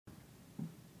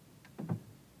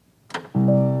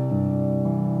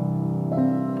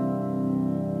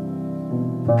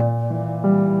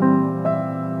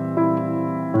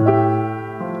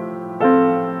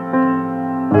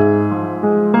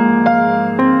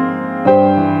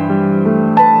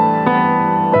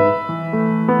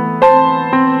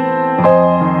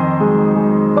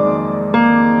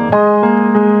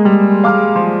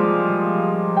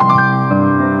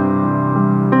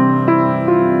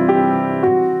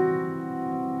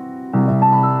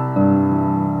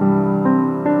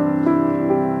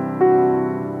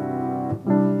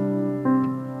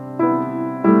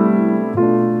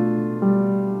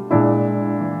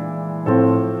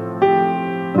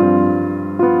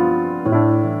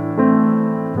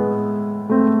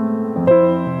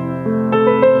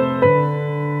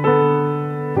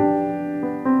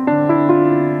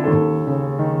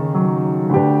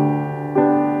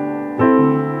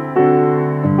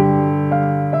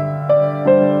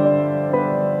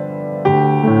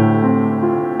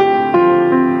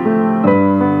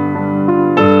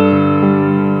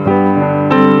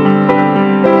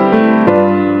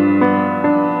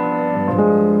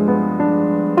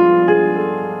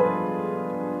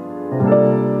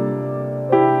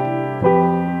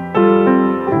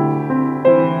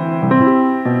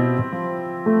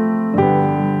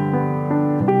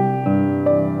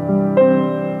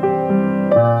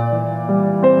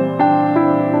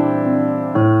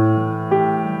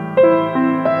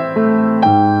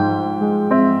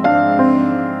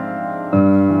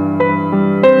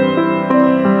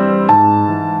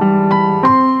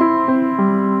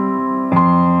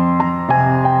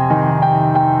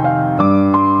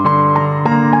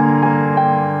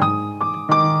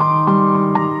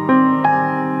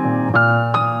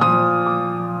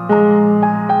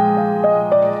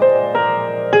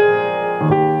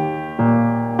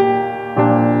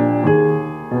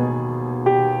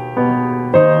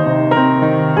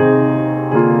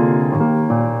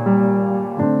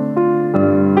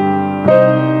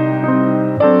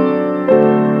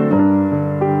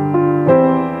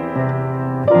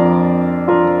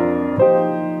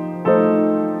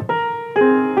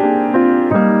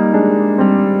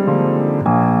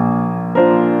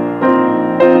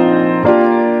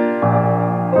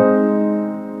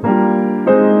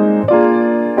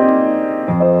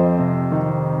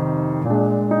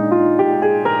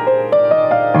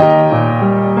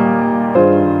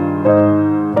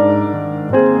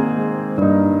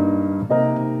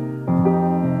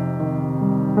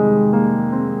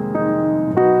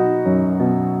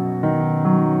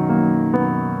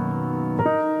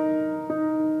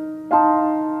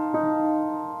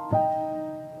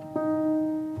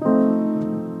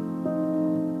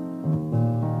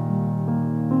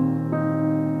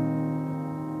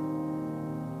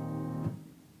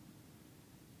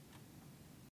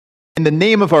In the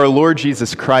name of our Lord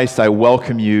Jesus Christ, I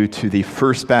welcome you to the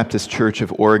First Baptist Church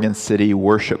of Oregon City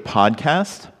Worship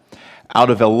Podcast. Out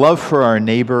of a love for our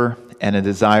neighbor and a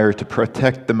desire to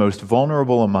protect the most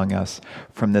vulnerable among us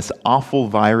from this awful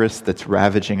virus that's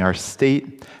ravaging our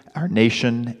state, our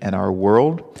nation, and our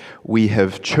world, we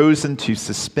have chosen to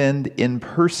suspend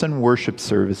in-person worship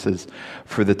services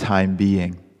for the time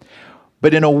being.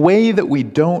 But in a way that we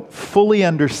don't fully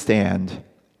understand,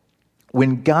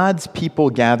 when God's people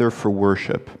gather for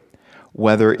worship,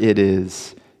 whether it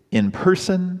is in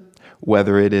person,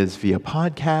 whether it is via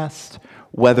podcast,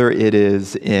 whether it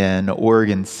is in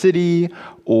Oregon City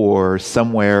or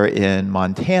somewhere in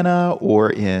Montana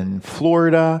or in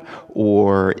Florida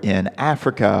or in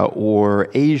Africa or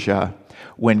Asia,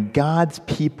 when God's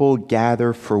people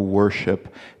gather for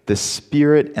worship, the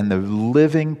Spirit and the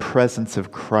living presence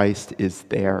of Christ is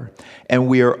there. And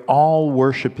we are all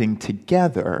worshiping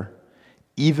together,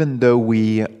 even though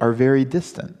we are very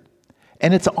distant.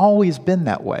 And it's always been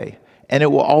that way. And it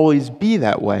will always be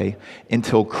that way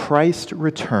until Christ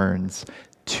returns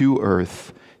to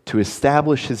earth to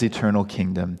establish his eternal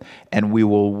kingdom, and we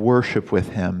will worship with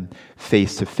him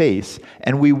face to face.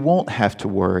 And we won't have to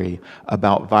worry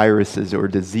about viruses or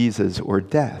diseases or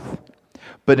death.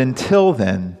 But until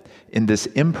then, in this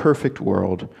imperfect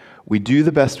world, we do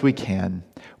the best we can.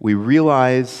 We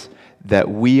realize that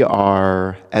we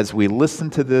are, as we listen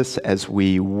to this, as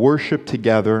we worship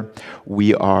together,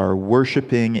 we are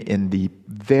worshiping in the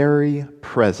very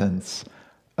presence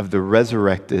of the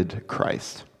resurrected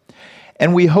Christ.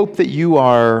 And we hope that you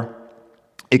are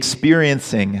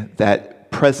experiencing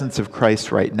that presence of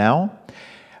Christ right now.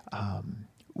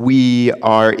 We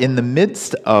are in the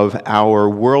midst of our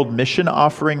World Mission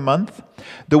Offering Month.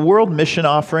 The World Mission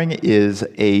Offering is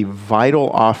a vital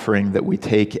offering that we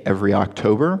take every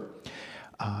October.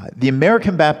 The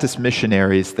American Baptist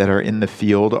missionaries that are in the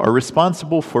field are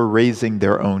responsible for raising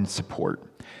their own support.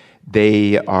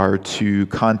 They are to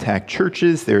contact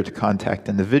churches, they're to contact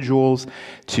individuals,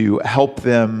 to help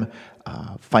them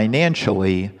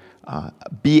financially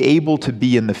be able to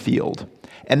be in the field.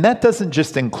 And that doesn't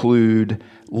just include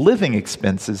living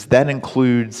expenses, that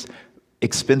includes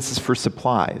expenses for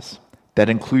supplies, that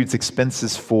includes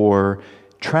expenses for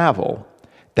travel,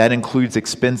 that includes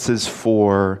expenses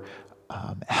for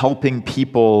helping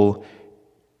people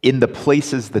in the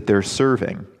places that they're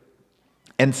serving.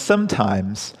 And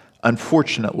sometimes,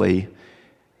 unfortunately,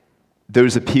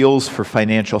 those appeals for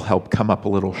financial help come up a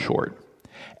little short.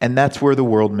 And that's where the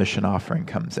World Mission Offering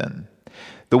comes in.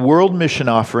 The World Mission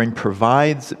Offering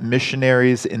provides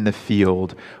missionaries in the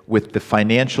field with the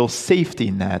financial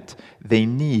safety net they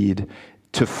need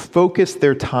to focus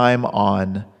their time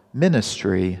on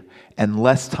ministry and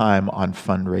less time on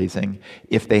fundraising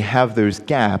if they have those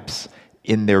gaps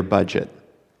in their budget.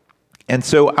 And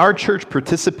so our church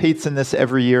participates in this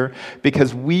every year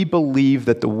because we believe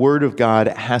that the Word of God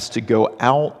has to go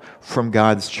out from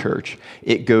God's church.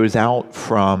 It goes out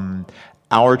from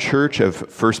our church of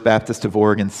First Baptist of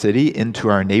Oregon City into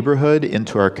our neighborhood,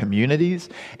 into our communities,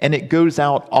 and it goes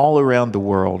out all around the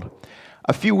world.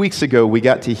 A few weeks ago, we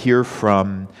got to hear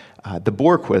from the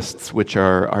Borquists, which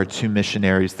are our two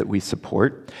missionaries that we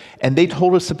support, and they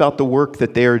told us about the work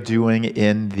that they are doing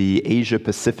in the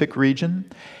Asia-Pacific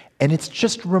region, and it's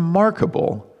just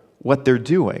remarkable what they're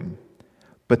doing,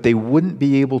 but they wouldn't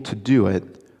be able to do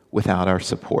it without our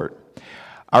support.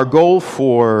 Our goal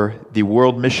for the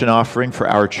World Mission Offering for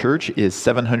our church is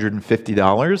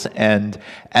 $750, and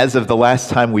as of the last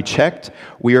time we checked,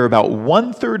 we are about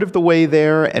 1/3 of the way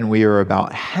there, and we are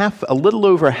about a little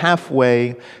over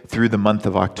halfway through the month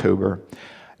of October.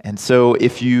 And so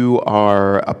if you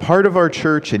are a part of our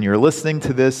church and you're listening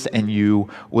to this and you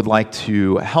would like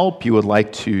to help, you would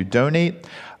like to donate,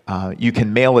 you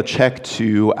can mail a check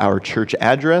to our church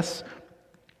address,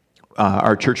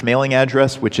 our church mailing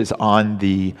address, which is on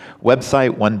the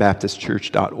website,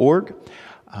 onebaptistchurch.org.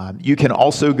 You can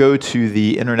also go to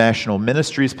the International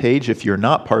Ministries page. If you're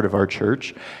not part of our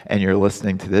church and you're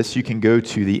listening to this, you can go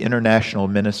to the International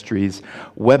Ministries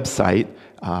website,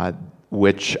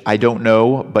 which I don't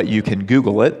know, but you can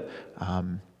Google it.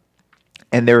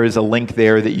 And there is a link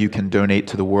there that you can donate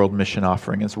to the World Mission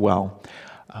Offering as well.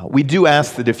 We do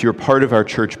ask that if you're part of our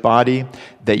church body,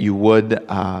 that you would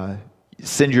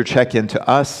send your check in to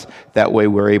us. That way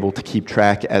we're able to keep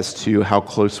track as to how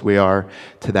close we are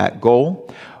to that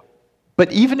goal.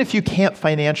 But even if you can't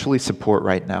financially support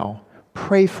right now,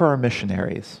 pray for our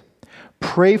missionaries.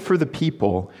 Pray for the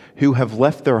people who have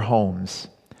left their homes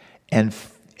and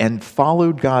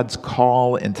followed God's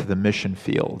call into the mission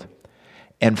field.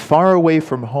 And far away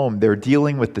from home, they're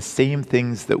dealing with the same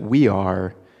things that we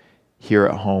are here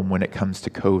at home when it comes to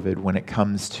COVID, when it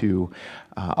comes to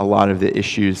a lot of the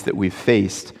issues that we've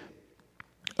faced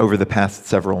over the past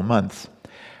several months.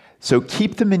 So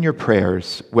keep them in your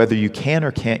prayers, whether you can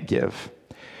or can't give,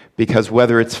 because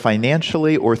whether it's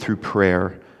financially or through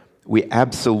prayer, we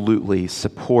absolutely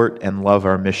support and love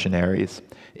our missionaries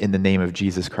in the name of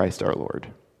Jesus Christ our Lord.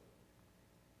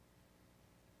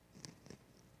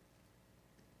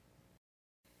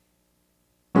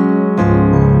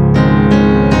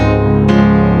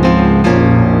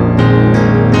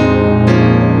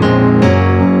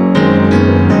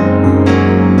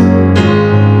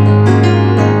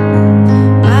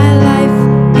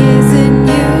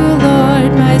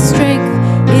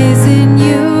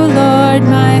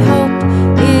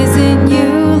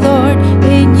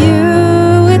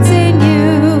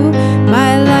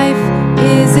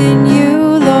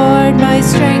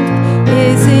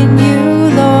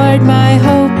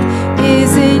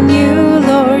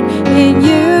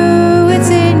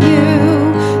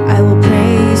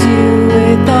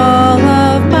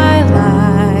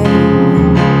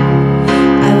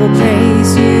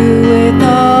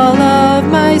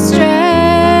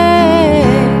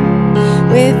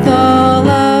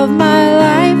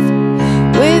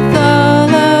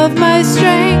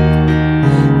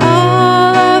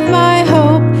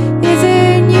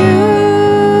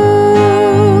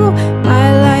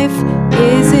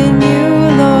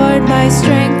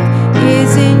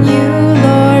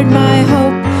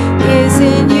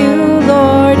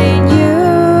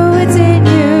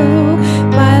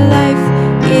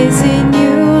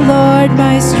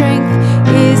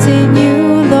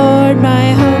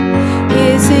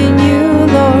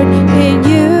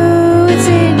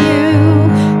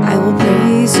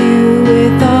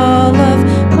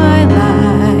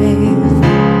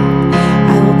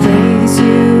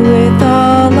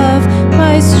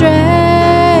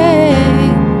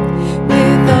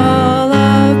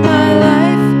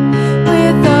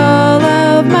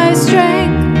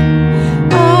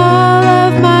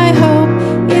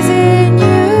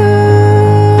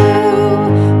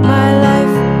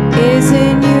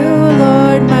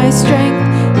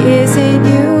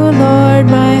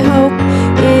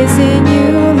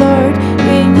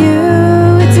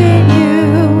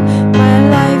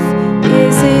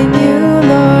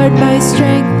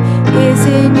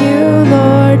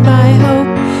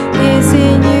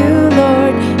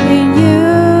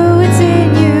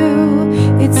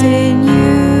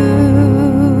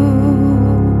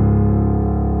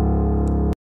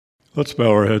 Let's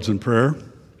bow our heads in prayer.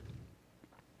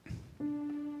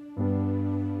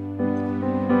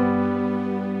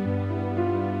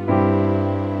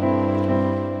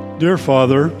 Dear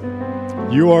Father,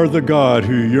 you are the God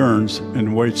who yearns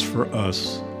and waits for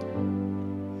us.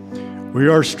 We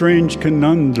are strange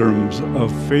conundrums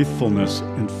of faithfulness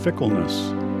and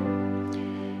fickleness.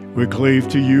 We cleave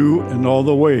to you in all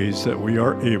the ways that we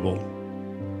are able.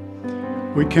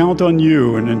 We count on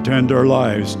you and intend our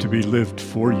lives to be lived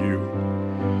for you.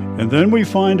 And then we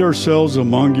find ourselves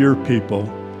among your people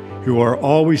who are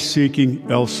always seeking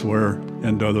elsewhere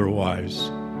and otherwise.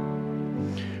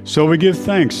 So we give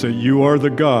thanks that you are the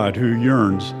God who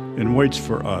yearns and waits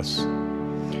for us,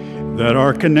 that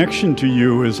our connection to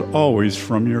you is always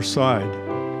from your side,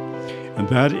 and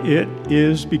that it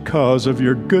is because of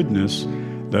your goodness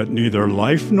that neither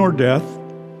life nor death,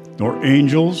 nor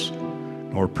angels,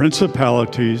 nor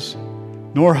principalities,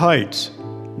 nor heights,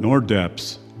 nor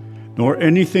depths, nor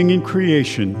anything in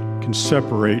creation can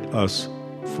separate us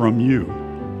from you.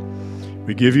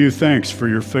 We give you thanks for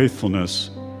your faithfulness,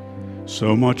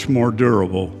 so much more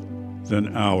durable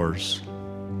than ours.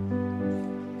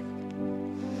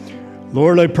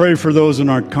 Lord, I pray for those in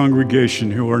our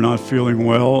congregation who are not feeling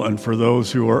well and for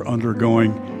those who are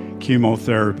undergoing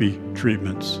chemotherapy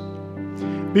treatments.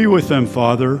 Be with them,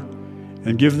 Father,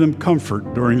 and give them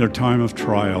comfort during their time of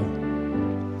trial.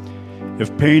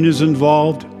 If pain is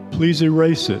involved, please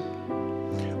erase it.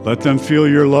 Let them feel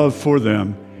your love for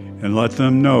them, and let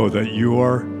them know that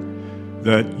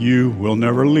you will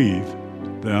never leave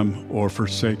them or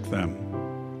forsake them.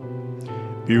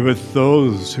 Be with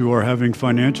those who are having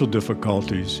financial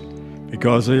difficulties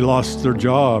because they lost their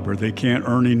job or they can't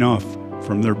earn enough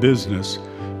from their business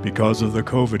because of the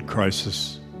COVID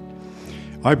crisis.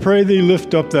 I pray they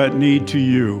lift up that need to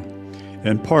you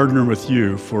and partner with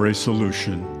you for a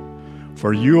solution.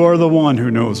 For you are the one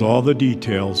who knows all the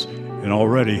details and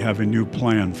already have a new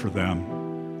plan for them.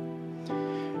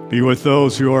 Be with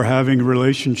those who are having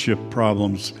relationship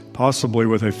problems, possibly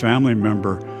with a family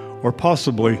member or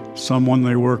possibly someone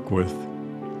they work with.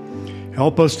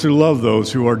 Help us to love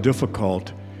those who are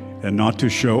difficult and not to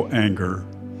show anger.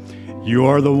 You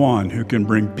are the one who can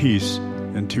bring peace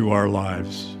into our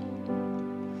lives.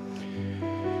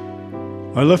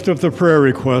 I lift up the prayer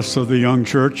requests of the young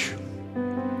church.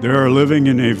 They are living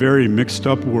in a very mixed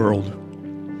up world.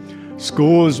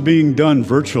 School is being done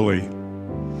virtually,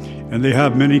 and they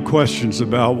have many questions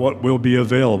about what will be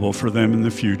available for them in the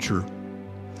future.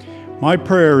 My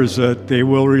prayer is that they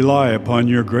will rely upon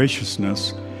your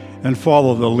graciousness and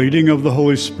follow the leading of the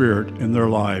Holy Spirit in their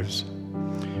lives.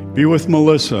 Be with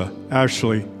Melissa,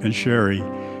 Ashley, and Sherry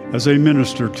as they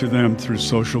minister to them through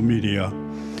social media.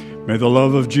 May the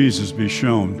love of Jesus be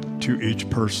shown to each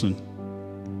person.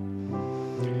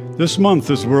 This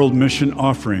month is World Mission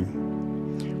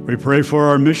Offering. We pray for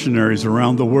our missionaries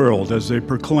around the world as they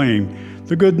proclaim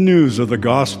the good news of the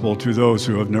gospel to those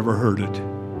who have never heard it.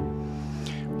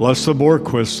 Bless the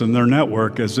Borquists and their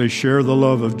network as they share the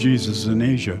love of Jesus in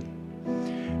Asia.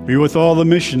 Be with all the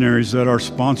missionaries that are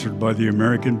sponsored by the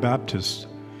American Baptists.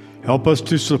 Help us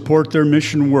to support their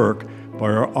mission work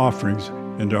by our offerings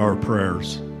and our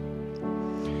prayers.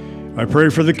 I pray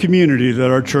for the community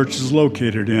that our church is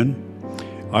located in.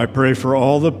 I pray for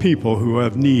all the people who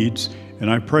have needs,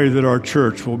 and I pray that our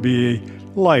church will be a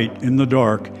light in the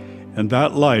dark, and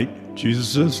that light,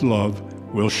 Jesus' love,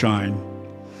 will shine.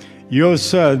 You have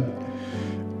said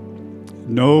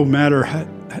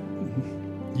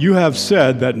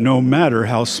that no matter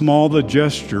how small the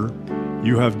gesture,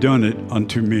 you have done it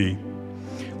unto me.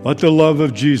 Let the love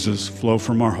of Jesus flow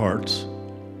from our hearts.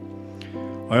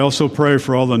 I also pray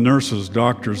for all the nurses,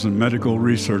 doctors, and medical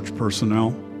research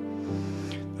personnel.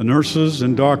 The nurses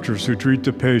and doctors who treat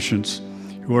the patients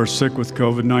who are sick with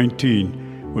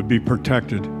COVID-19 would be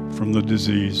protected from the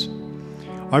disease.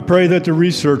 I pray that the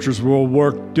researchers will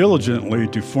work diligently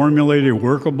to formulate a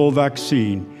workable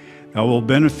vaccine that will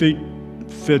benefit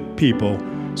people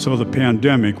so the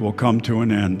pandemic will come to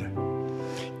an end.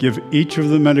 Give each of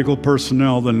the medical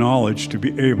personnel the knowledge to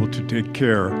be able to take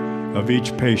care of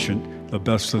each patient the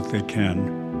best that they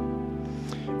can.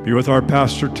 Be with our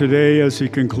pastor today as he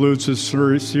concludes his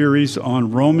series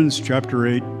on Romans chapter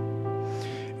 8.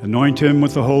 Anoint him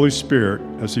with the Holy Spirit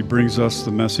as he brings us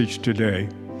the message today.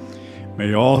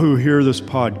 May all who hear this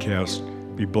podcast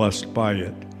be blessed by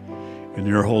it. In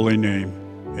your holy name,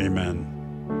 amen.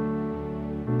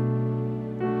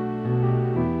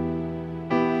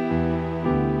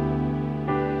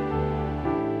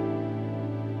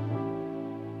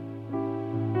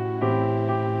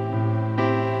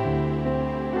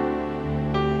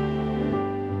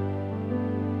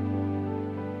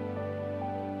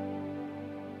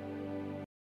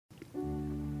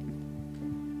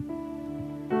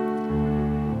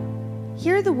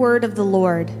 Hear the word of the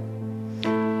Lord.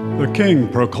 The king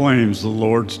proclaims the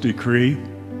Lord's decree.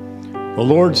 The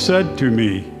Lord said to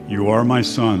me, "You are my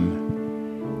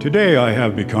son. Today I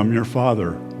have become your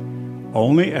father.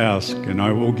 Only ask, and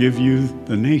I will give you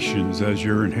the nations as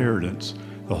your inheritance,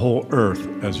 the whole earth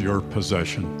as your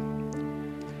possession."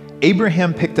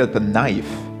 Abraham picked up a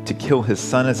knife to kill his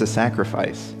son as a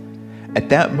sacrifice. At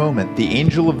that moment, the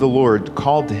angel of the Lord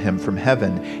called to him from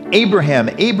heaven, "Abraham,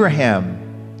 Abraham!"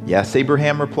 "Yes,"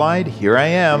 Abraham replied, "here I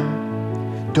am."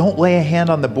 "Don't lay a hand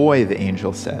on the boy," the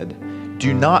angel said.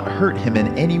 "Do not hurt him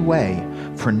in any way,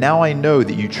 for now I know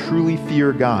that you truly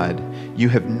fear God. You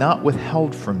have not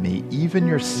withheld from me even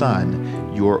your son,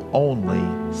 your only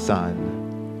son."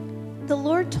 The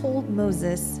Lord told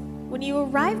Moses, "When you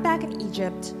arrive back in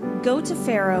Egypt, go to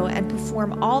Pharaoh and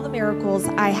perform all the miracles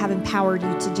I have empowered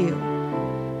you to do.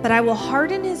 But I will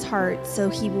harden his heart so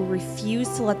he will refuse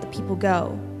to let the people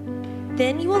go.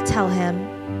 Then you will tell him,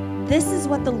 'This is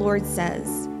what the Lord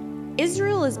says.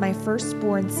 Israel is my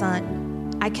firstborn son.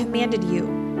 I commanded you,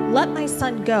 let my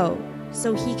son go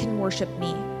so he can worship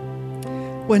me.'"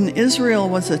 When Israel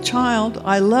was a child,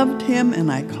 I loved him and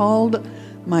I called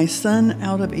my son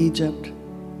out of Egypt.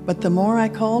 But the more I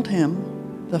called him,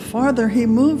 the farther he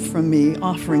moved from me,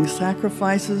 offering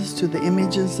sacrifices to the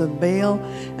images of Baal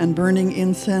and burning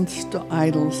incense to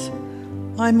idols.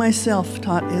 I myself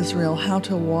taught Israel how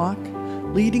to walk,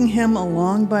 leading him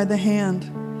along by the hand.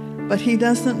 But he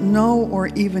doesn't know or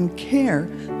even care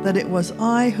that it was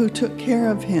I who took care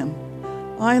of him.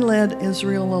 I led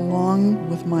Israel along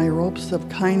with my ropes of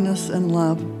kindness and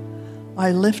love.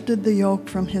 I lifted the yoke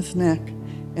from his neck,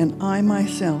 and I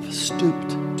myself stooped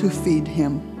to feed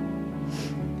him.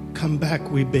 Come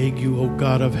back, we beg you, O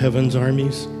God of heaven's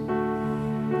armies.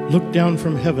 Look down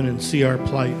from heaven and see our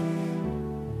plight.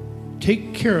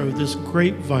 Take care of this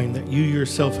grapevine that you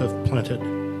yourself have planted,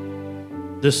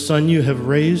 this son you have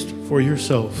raised for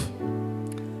yourself.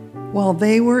 While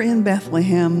they were in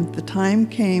Bethlehem, the time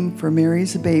came for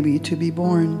Mary's baby to be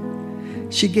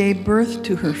born. She gave birth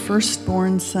to her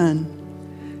firstborn son.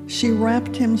 She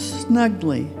wrapped him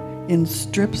snugly in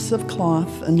strips of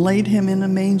cloth and laid him in a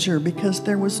manger because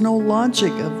there was no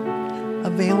lodging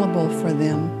available for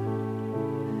them.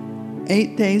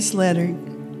 8 days later,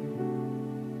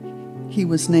 he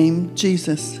was named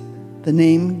Jesus, the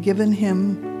name given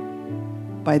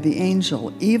him by the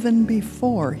angel even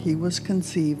before he was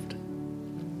conceived.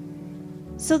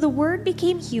 So the Word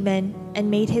became human and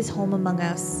made his home among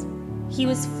us. He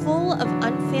was full of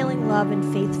unfailing love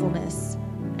and faithfulness,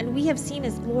 and we have seen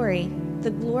his glory, the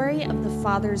glory of the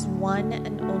Father's one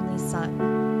and only Son.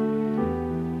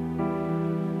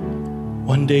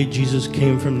 One day Jesus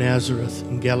came from Nazareth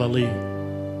in Galilee,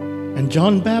 and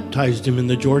John baptized him in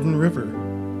the Jordan River.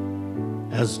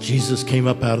 As Jesus came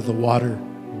up out of the water,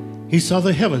 he saw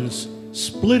the heavens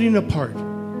splitting apart,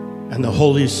 and the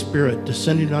Holy Spirit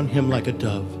descending on him like a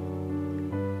dove.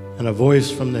 And a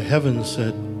voice from the heavens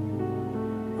said,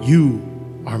 "You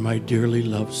are my dearly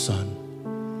loved Son,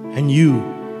 and you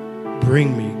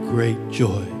bring me great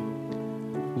joy."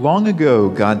 Long ago,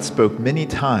 God spoke many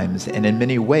times and in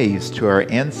many ways to our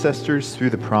ancestors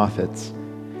through the prophets.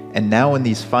 And now in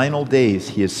these final days,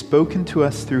 he has spoken to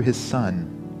us through his Son.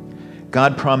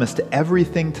 God promised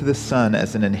everything to the Son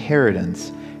as an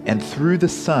inheritance, and through the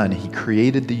Son, he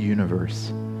created the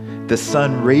universe. The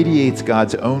Son radiates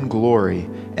God's own glory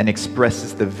and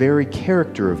expresses the very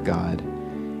character of God,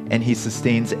 and he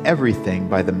sustains everything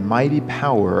by the mighty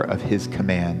power of his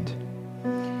command.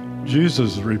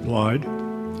 Jesus replied,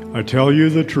 "I tell you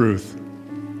the truth.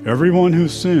 Everyone who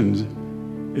sins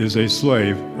is a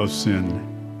slave of sin.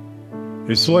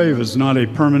 A slave is not a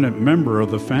permanent member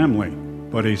of the family,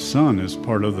 but a son is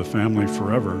part of the family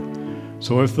forever.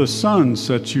 So if the Son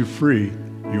sets you free,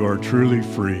 you are truly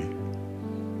free."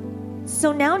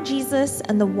 So now Jesus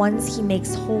and the ones he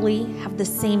makes holy have the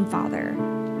same Father.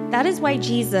 That is why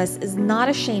Jesus is not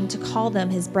ashamed to call them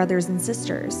his brothers and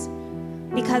sisters.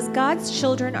 Because God's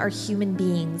children are human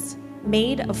beings,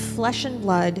 made of flesh and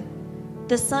blood,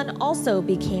 the Son also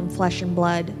became flesh and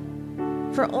blood.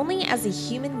 For only as a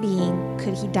human being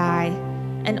could he die,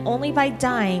 and only by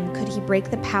dying could he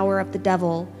break the power of the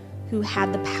devil, who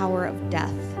had the power of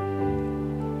death.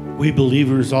 We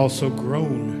believers also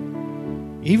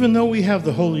groan, even though we have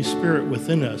the Holy Spirit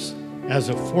within us as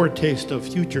a foretaste of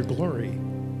future glory.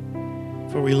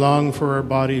 For we long for our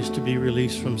bodies to be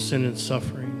released from sin and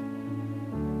suffering.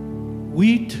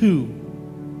 We too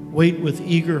wait with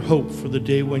eager hope for the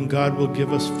day when God will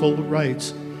give us full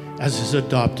rights as his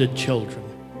adopted children,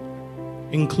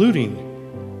 including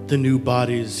the new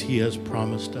bodies he has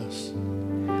promised us.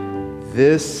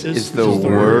 This is the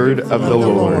word of the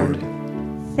Lord.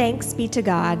 Thanks be to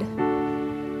God.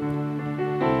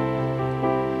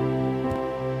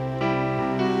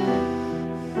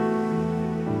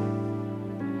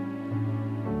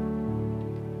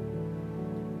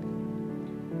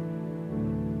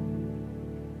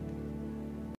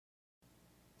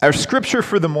 Our scripture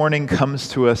for the morning comes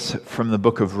to us from the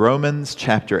book of Romans,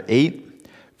 chapter 8,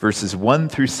 verses 1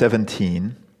 through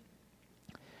 17.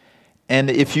 And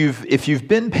if you've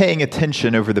been paying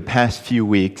attention over the past few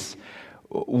weeks,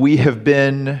 we have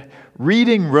been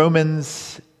reading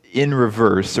Romans in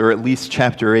reverse, or at least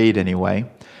chapter 8 anyway,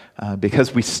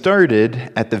 because we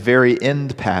started at the very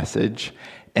end passage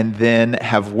and then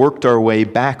have worked our way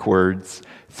backwards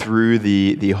through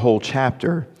the whole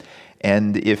chapter.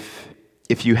 And if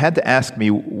you had to ask me,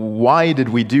 why did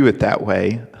we do it that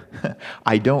way?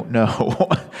 I don't know.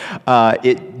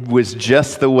 It was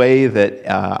just the way that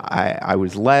I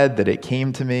was led, that it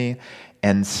came to me.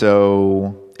 And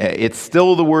so it's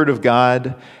still the Word of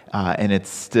God, and it's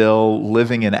still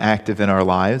living and active in our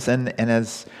lives. And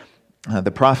as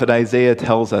the prophet Isaiah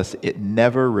tells us, it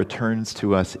never returns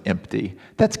to us empty.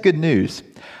 That's good news.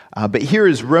 But here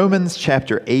is Romans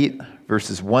chapter 8,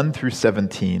 verses 1 through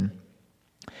 17.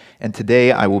 And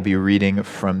today I will be reading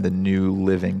from the New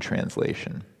Living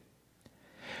Translation.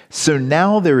 So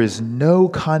now there is no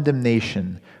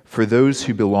condemnation for those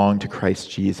who belong to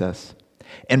Christ Jesus.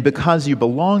 And because you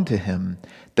belong to him,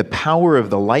 the power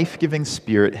of the life-giving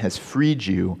Spirit has freed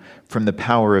you from the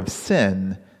power of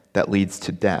sin that leads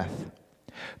to death.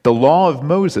 The law of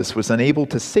Moses was unable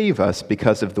to save us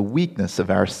because of the weakness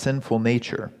of our sinful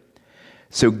nature.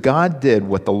 So God did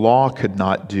what the law could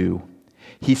not do.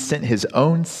 He sent his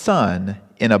own Son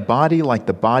in a body like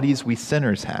the bodies we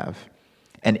sinners have.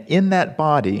 And in that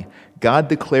body, God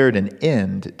declared an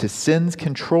end to sin's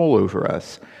control over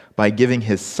us by giving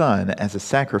his Son as a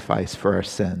sacrifice for our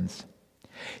sins.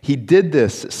 He did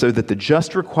this so that the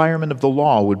just requirement of the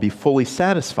law would be fully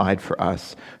satisfied for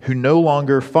us who no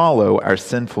longer follow our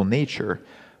sinful nature,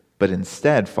 but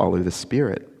instead follow the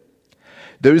Spirit.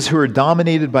 Those who are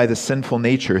dominated by the sinful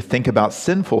nature think about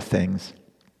sinful things,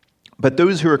 but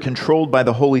those who are controlled by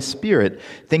the Holy Spirit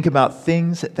think about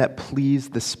things that please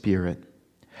the Spirit.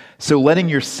 So letting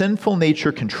your sinful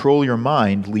nature control your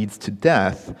mind leads to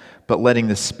death, but letting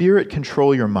the Spirit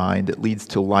control your mind leads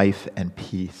to life and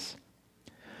peace.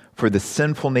 For the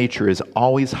sinful nature is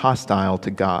always hostile to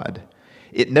God.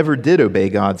 It never did obey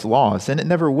God's laws, and it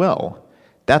never will.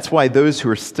 That's why those who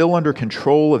are still under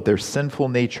control of their sinful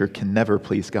nature can never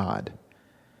please God.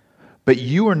 But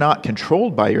you are not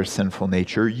controlled by your sinful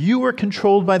nature. You are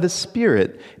controlled by the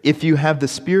Spirit if you have the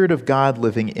Spirit of God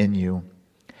living in you.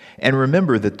 And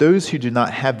remember that those who do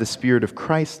not have the Spirit of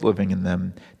Christ living in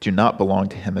them do not belong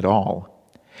to him at all.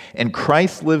 And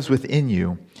Christ lives within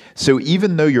you, so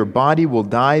even though your body will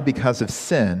die because of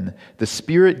sin, the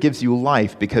Spirit gives you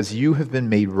life because you have been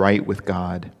made right with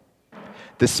God.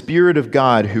 The Spirit of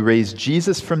God who raised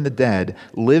Jesus from the dead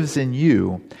lives in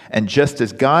you, and just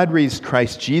as God raised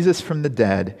Christ Jesus from the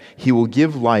dead, he will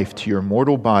give life to your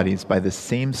mortal bodies by the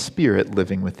same Spirit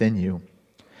living within you.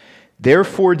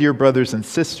 Therefore, dear brothers and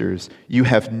sisters, you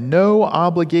have no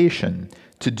obligation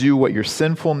to do what your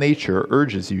sinful nature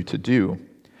urges you to do.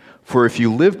 For if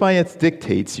you live by its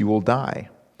dictates, you will die.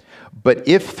 But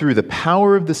if through the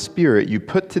power of the Spirit you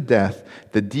put to death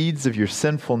the deeds of your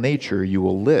sinful nature, you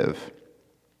will live.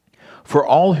 For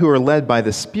all who are led by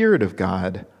the Spirit of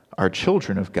God are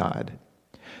children of God.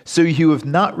 So you have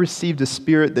not received a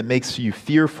spirit that makes you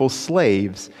fearful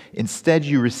slaves. Instead,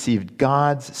 you received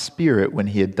God's Spirit when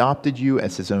he adopted you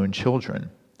as his own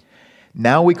children.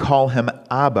 Now we call him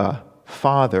Abba,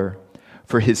 Father.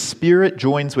 For his Spirit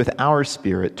joins with our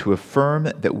spirit to affirm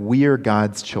that we are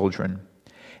God's children.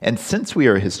 And since we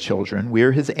are his children, we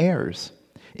are his heirs.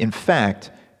 In fact,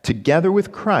 together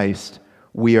with Christ,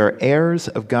 we are heirs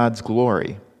of God's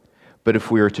glory. But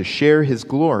if we are to share his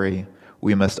glory,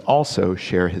 we must also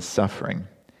share his suffering.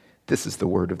 This is the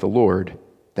word of the Lord.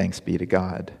 Thanks be to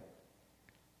God.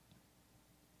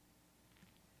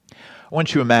 I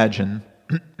want you to imagine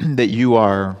that you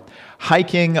are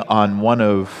hiking on one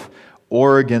of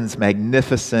Oregon's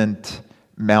magnificent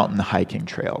mountain hiking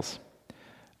trails.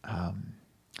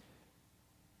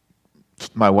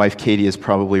 My wife Katie is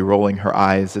probably rolling her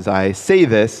eyes as I say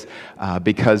this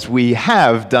because we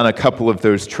have done a couple of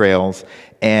those trails,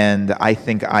 and I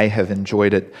think I have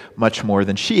enjoyed it much more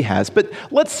than she has. But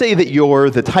let's say that you're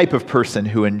the type of person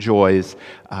who enjoys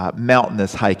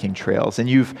mountainous hiking trails, and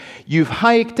you've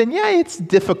hiked, and yeah, it's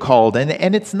difficult,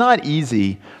 and it's not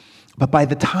easy, but by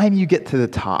the time you get to the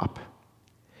top,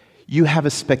 you have a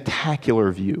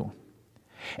spectacular view.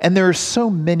 And there are so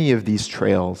many of these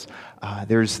trails.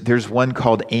 There's one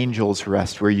called Angel's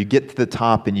Rest, where you get to the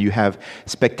top and you have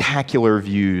spectacular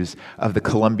views of the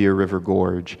Columbia River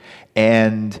Gorge.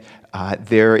 And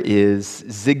there is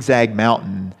Zigzag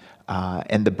Mountain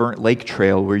and the Burnt Lake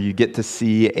Trail, where you get to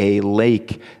see a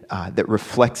lake that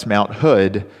reflects Mount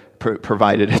Hood,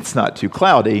 provided it's not too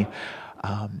cloudy.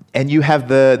 And you have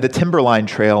the Timberline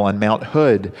Trail on Mount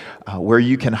Hood, where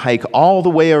you can hike all the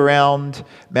way around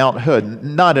Mount Hood,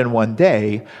 not in one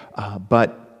day,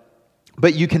 but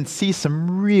you can see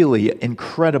some really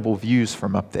incredible views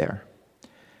from up there.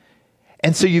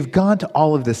 And so you've gone to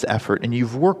all of this effort, and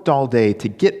you've worked all day to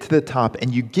get to the top,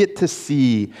 and you get to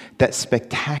see that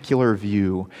spectacular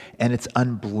view, and it's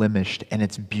unblemished, and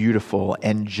it's beautiful,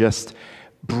 and just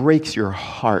breaks your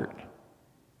heart.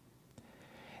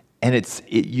 And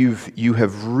you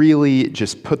have really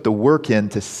just put the work in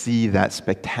to see that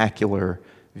spectacular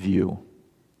view.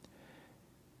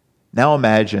 Now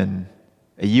imagine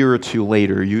a year or two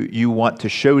later, you want to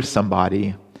show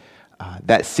somebody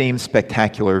that same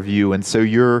spectacular view. And so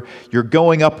you're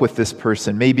going up with this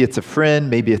person. Maybe it's a friend,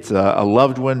 maybe it's a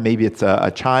loved one, maybe it's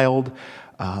a child.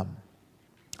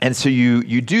 And so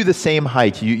you do the same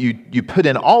hike. You put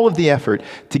in all of the effort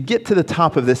to get to the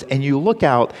top of this, and you look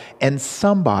out, and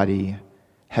somebody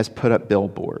has put up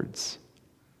billboards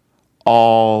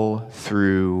all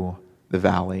through the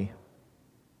valley.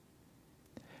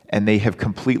 And they have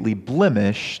completely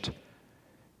blemished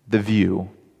the view.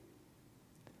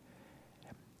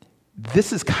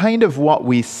 This is kind of what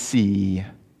we see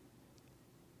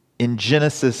in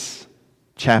Genesis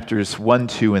chapters 1,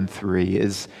 2, and 3,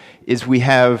 is we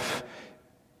have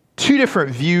two different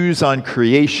views on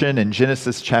creation in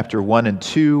Genesis chapter 1 and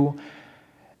 2.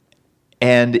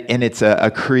 And it's a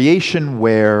creation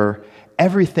where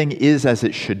everything is as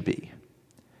it should be.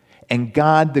 And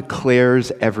God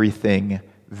declares everything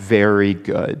very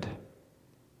good.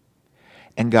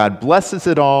 And God blesses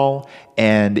it all,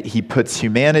 and he puts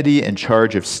humanity in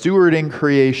charge of stewarding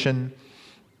creation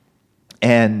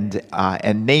and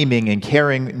naming and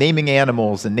caring, naming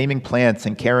animals and naming plants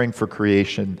and caring for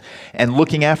creation and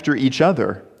looking after each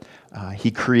other. He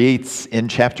creates, in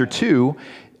chapter 2,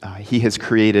 he has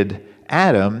created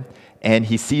Adam, and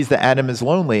he sees that Adam is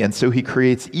lonely, and so he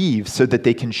creates Eve so that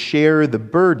they can share the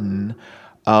burden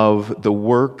of the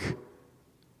work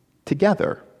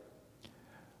together.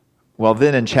 Well,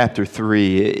 then in chapter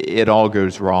 3, it all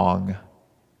goes wrong.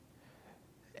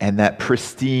 And that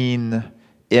pristine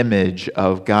image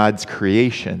of God's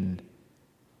creation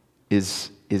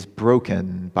is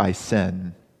broken by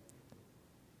sin.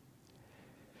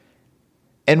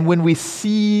 And when we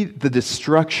see the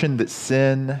destruction that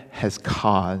sin has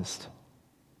caused,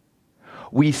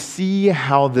 we see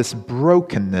how this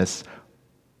brokenness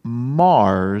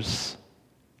mars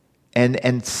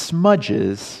and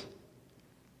smudges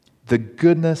the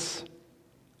goodness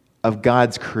of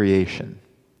God's creation,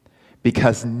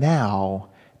 because now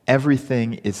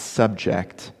everything is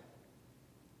subject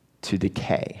to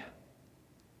decay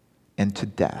and to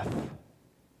death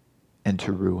and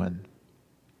to ruin.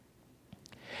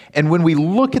 And when we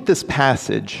look at this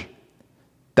passage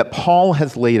that Paul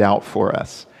has laid out for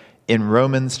us in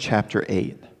Romans chapter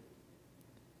 8,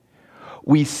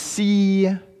 we see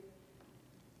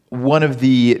one of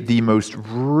the most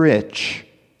rich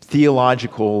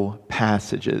theological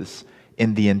passages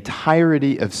in the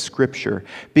entirety of Scripture,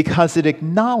 because it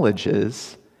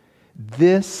acknowledges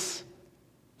this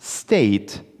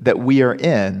state that we are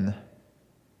in,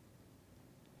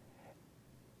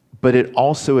 but it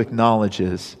also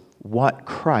acknowledges what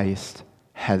Christ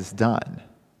has done.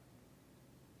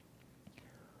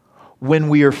 When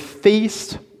we are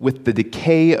faced with the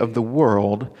decay of the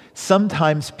world,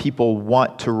 sometimes people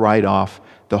want to write off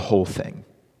the whole thing.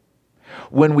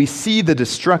 When we see the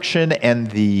destruction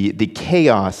and the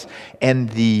chaos and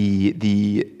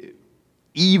the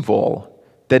evil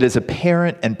that is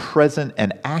apparent and present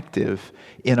and active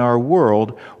in our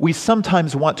world, we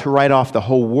sometimes want to write off the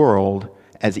whole world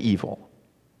as evil.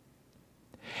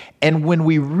 And when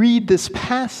we read this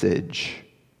passage,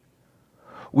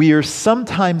 we are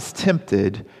sometimes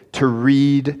tempted to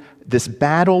read this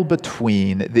battle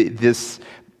between this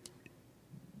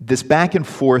back and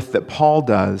forth that Paul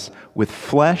does with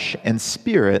flesh and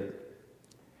spirit,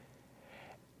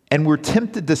 and we're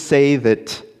tempted to say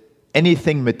that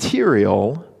anything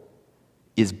material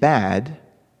is bad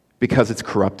because it's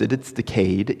corrupted, it's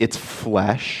decayed, it's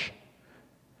flesh,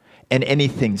 and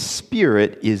anything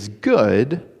spirit is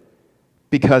good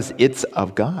because it's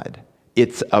of God,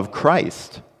 it's of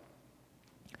Christ.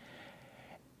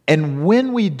 And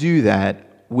when we do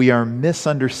that, we are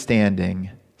misunderstanding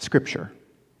Scripture.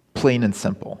 Plain and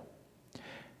simple.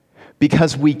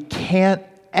 Because we can't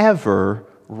ever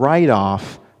write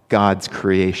off God's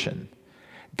creation.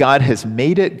 God has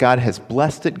made it, God has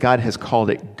blessed it, God has called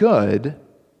it good.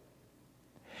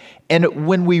 And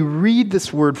when we read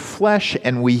this word flesh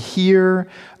and we hear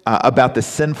about the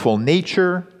sinful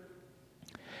nature,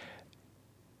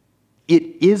 it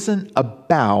isn't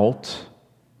about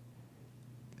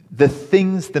the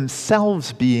things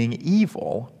themselves being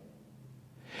evil.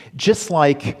 Just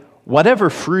like whatever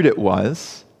fruit it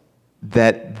was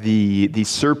that the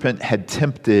serpent had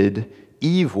tempted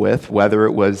Eve with, whether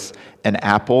it was an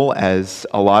apple, as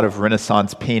a lot of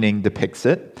Renaissance painting depicts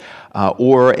it,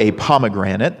 or a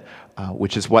pomegranate,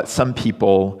 which is what some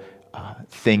people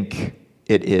think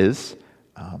it is.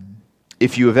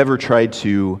 If you have ever tried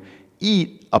to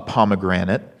eat a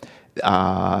pomegranate,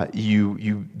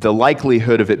 the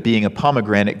likelihood of it being a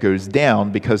pomegranate goes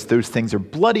down because those things are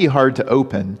bloody hard to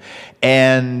open,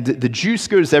 and the juice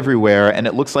goes everywhere, and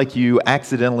it looks like you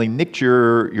accidentally nicked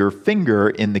your finger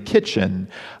in the kitchen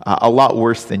a lot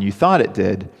worse than you thought it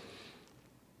did.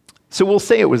 So we'll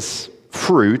say it was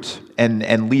fruit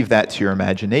and leave that to your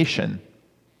imagination.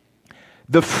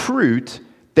 The fruit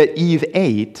that Eve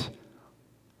ate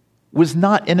was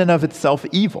not in and of itself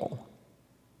evil.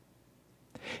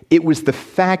 It was the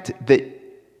fact that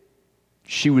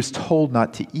she was told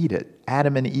not to eat it.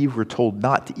 Adam and Eve were told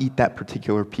not to eat that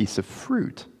particular piece of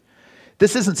fruit.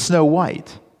 This isn't Snow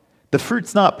White. The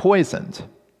fruit's not poisoned.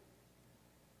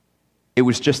 It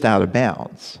was just out of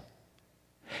bounds.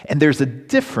 And there's a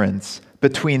difference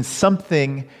between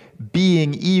something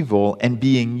being evil and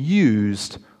being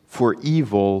used for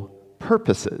evil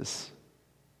purposes.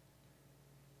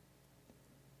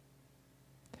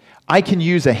 I can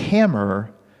use a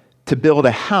hammer to build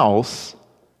a house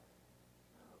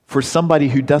for somebody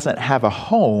who doesn't have a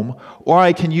home, or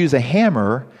I can use a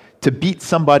hammer to beat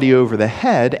somebody over the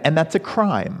head, and that's a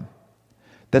crime.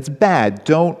 That's bad.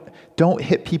 Don't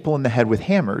hit people in the head with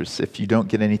hammers if you don't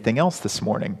get anything else this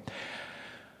morning.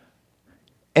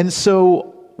 And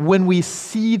so when we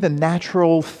see the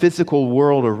natural physical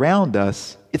world around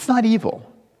us, it's not evil.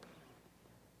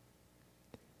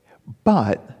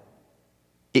 But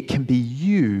it can be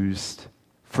used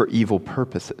for evil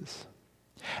purposes.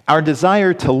 Our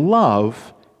desire to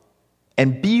love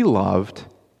and be loved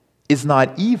is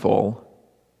not evil,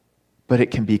 but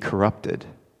it can be corrupted.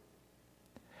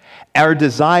 Our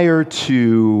desire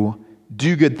to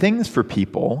do good things for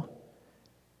people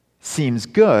seems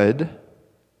good,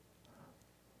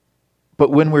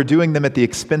 but when we're doing them at the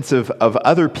expense of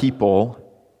other people,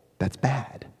 that's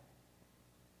bad.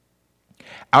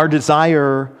 Our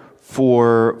desire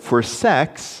for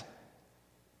sex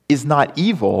is not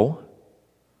evil,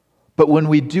 but when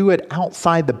we do it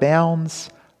outside the bounds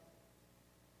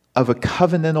of a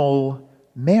covenantal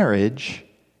marriage,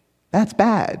 that's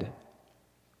bad.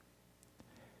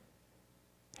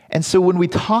 And so when we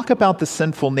talk about the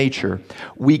sinful nature,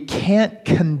 we can't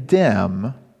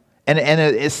condemn,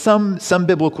 and some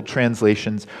biblical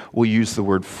translations will use the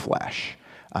word flesh.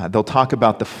 They'll talk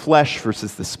about the flesh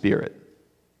versus the spirit.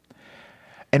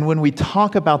 And when we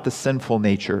talk about the sinful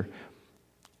nature,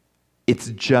 it's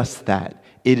just that.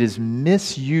 It is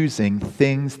misusing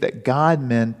things that God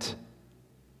meant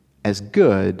as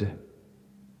good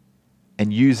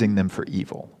and using them for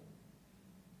evil.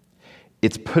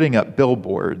 It's putting up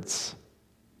billboards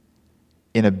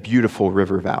in a beautiful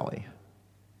river valley.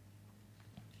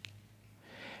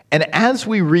 And as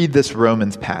we read this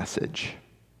Romans passage,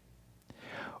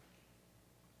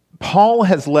 Paul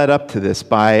has led up to this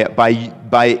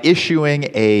by issuing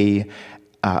a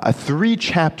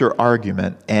 3-chapter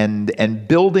argument and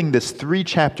building this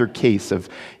 3-chapter case of,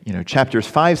 chapters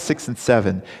 5, 6, and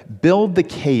 7, build the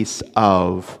case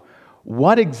of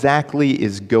what exactly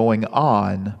is going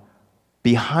on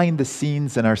behind the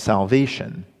scenes in our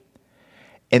salvation.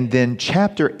 And then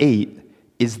chapter 8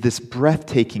 is this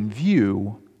breathtaking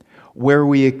view where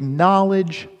we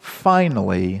acknowledge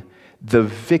finally the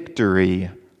victory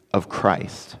of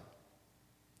Christ.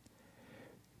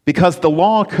 Because the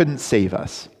law couldn't save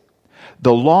us.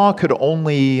 The law could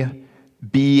only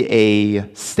be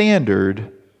a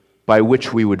standard by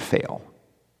which we would fail.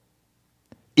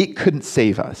 It couldn't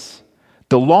save us.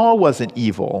 The law wasn't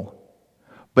evil,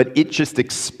 but it just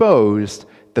exposed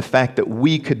the fact that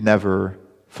we could never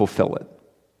fulfill it.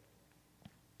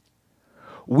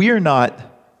 We are not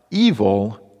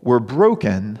evil, we're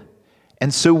broken,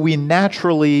 and so we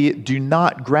naturally do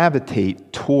not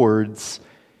gravitate towards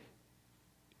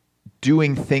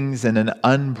doing things in an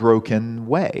unbroken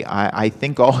way. I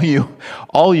think all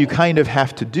you kind of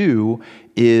have to do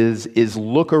is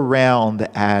look around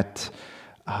at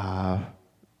a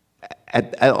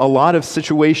lot of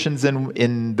situations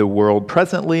in the world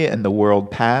presently and the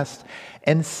world past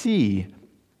and see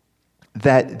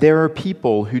that there are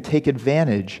people who take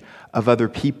advantage of other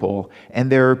people, and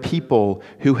there are people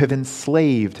who have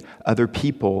enslaved other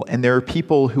people, and there are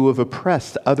people who have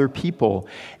oppressed other people.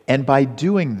 And by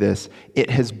doing this, it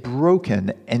has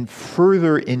broken and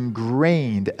further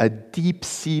ingrained a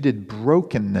deep-seated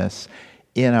brokenness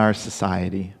in our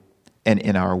society and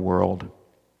in our world.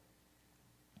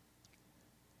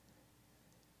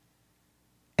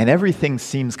 And everything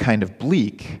seems kind of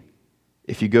bleak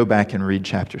if you go back and read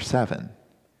chapter 7.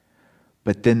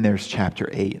 But then there's chapter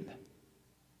 8.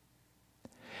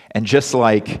 And just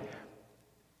like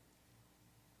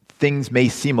things may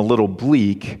seem a little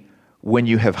bleak when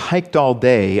you have hiked all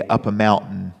day up a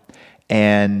mountain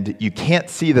and you can't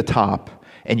see the top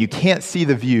and you can't see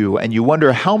the view and you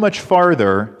wonder how much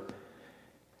farther,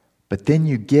 but then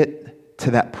you get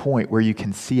to that point where you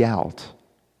can see out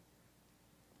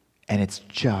and it's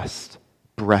just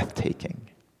breathtaking.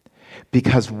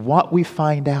 Because what we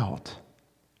find out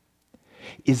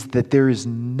is that there is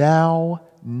now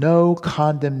no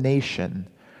condemnation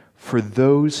for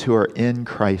those who are in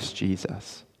Christ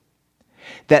Jesus.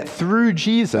 That through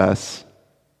Jesus,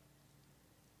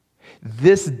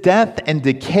 this death and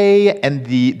decay and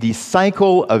the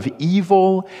cycle of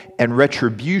evil and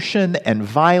retribution and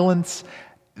violence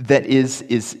that is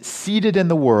seated in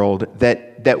the world,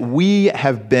 that we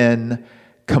have been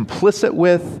complicit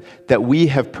with, that we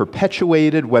have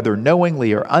perpetuated, whether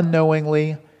knowingly or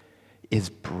unknowingly, is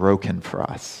broken for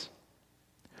us.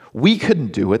 We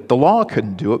couldn't do it, the law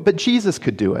couldn't do it, but Jesus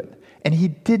could do it, and he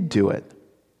did do it.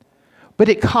 But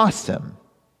it cost him,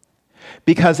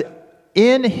 because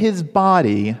in his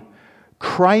body,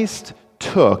 Christ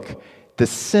took the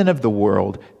sin of the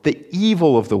world, the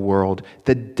evil of the world,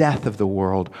 the death of the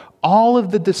world, all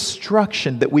of the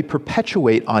destruction that we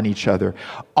perpetuate on each other,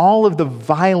 all of the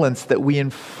violence that we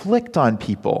inflict on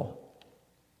people.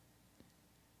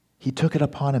 He took it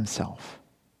upon himself.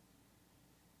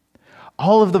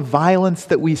 All of the violence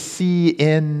that we see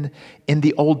in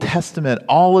the Old Testament,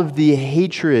 all of the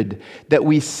hatred that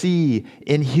we see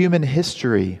in human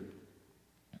history,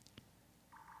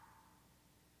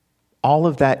 all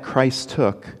of that Christ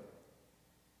took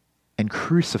and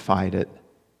crucified it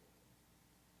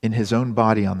in his own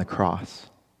body on the cross.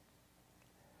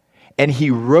 And he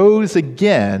rose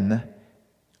again,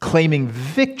 claiming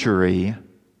victory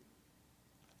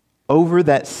over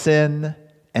that sin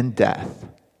and death.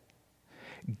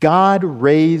 God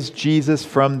raised Jesus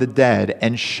from the dead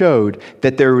and showed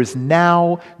that there was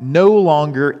now no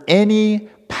longer any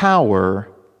power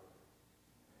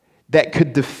that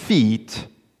could defeat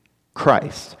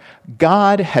Christ.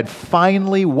 God had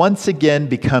finally once again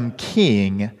become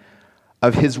king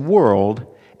of his world,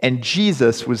 and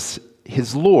Jesus was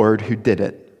his Lord who did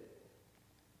it.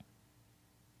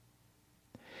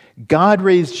 God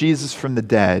raised Jesus from the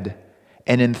dead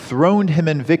and enthroned him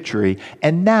in victory,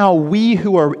 and now we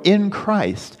who are in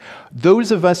Christ,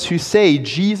 those of us who say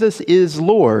Jesus is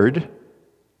Lord,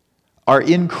 are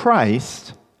in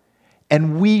Christ,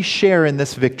 and we share in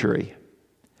this victory.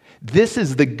 This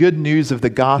is the good news of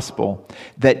the gospel,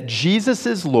 that Jesus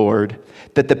is Lord,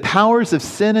 that the powers of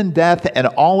sin and death and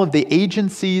all of the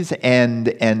agencies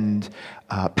and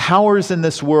powers in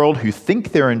this world who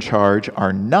think they're in charge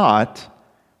are not,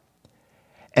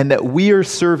 and that we are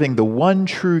serving the one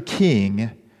true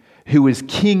King who is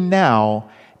King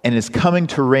now and is coming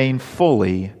to reign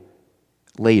fully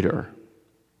later.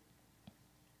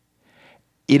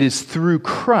 It is through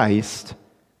Christ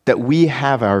that we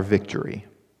have our victory.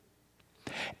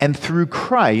 And through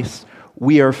Christ,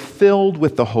 we are filled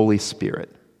with the Holy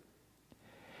Spirit.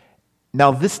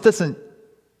 Now, this doesn't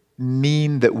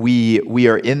mean that we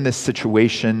are in this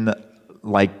situation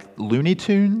like Looney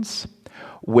Tunes,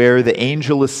 where the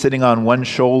angel is sitting on one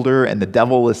shoulder and the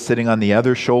devil is sitting on the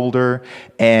other shoulder,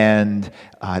 and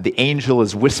the angel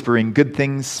is whispering good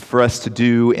things for us to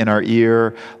do in our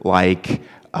ear, like,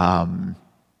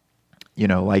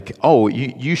 oh,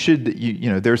 you should,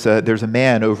 there's a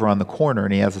man over on the corner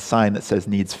and he has a sign that says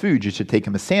needs food, you should take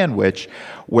him a sandwich,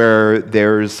 where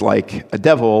there's like a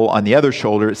devil on the other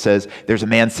shoulder, it says there's a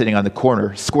man sitting on the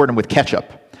corner, squirt him with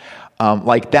ketchup.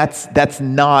 That's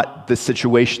not the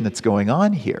situation that's going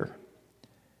on here.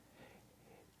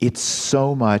 It's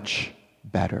so much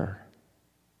better.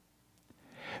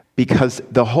 Because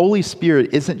the Holy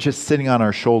Spirit isn't just sitting on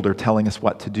our shoulder telling us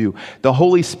what to do. The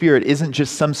Holy Spirit isn't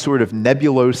just some sort of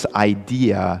nebulous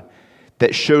idea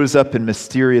that shows up in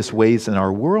mysterious ways in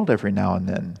our world every now and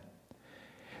then.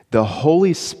 The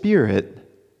Holy Spirit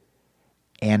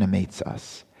animates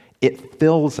us. It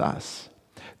fills us.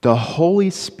 The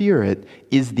Holy Spirit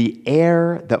is the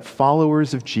air that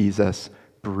followers of Jesus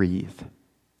breathe.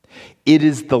 It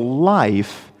is the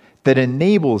life that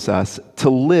enables us to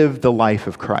live the life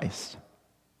of Christ.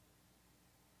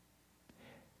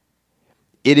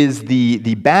 It is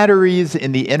the batteries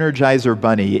in the Energizer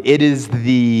Bunny. It is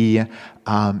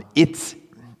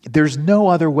there's no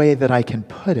other way that I can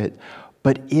put it,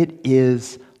 but it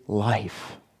is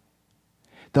life.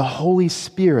 The Holy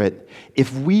Spirit,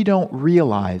 if we don't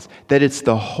realize that it's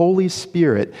the Holy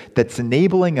Spirit that's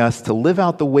enabling us to live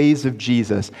out the ways of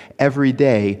Jesus every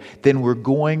day, then we're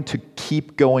going to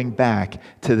keep going back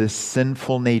to this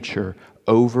sinful nature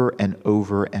over and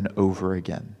over and over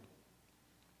again.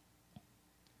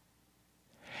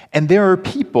 And there are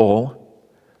people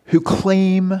who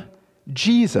claim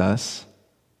Jesus,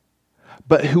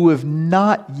 but who have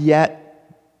not yet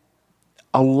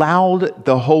allowed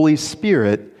the Holy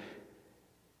Spirit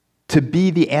to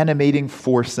be the animating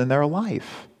force in their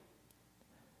life.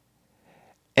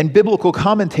 And biblical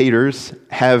commentators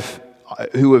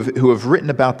who have written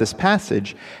about this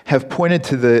passage have pointed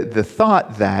to the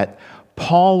thought that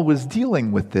Paul was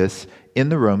dealing with this in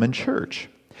the Roman church,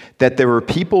 that there were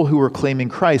people who were claiming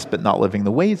Christ but not living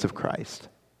the ways of Christ.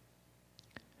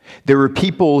 There were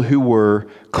people who were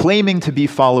claiming to be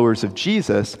followers of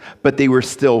Jesus, but they were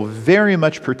still very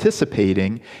much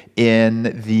participating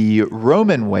in the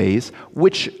Roman ways,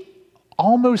 which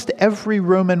almost every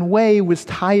Roman way was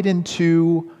tied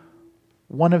into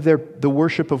the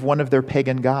worship of one of their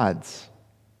pagan gods.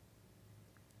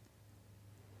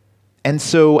 And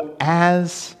so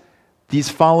as These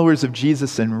followers of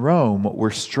Jesus in Rome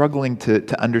were struggling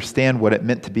to understand what it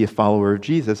meant to be a follower of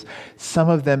Jesus. Some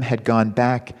of them had gone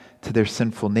back to their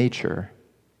sinful nature.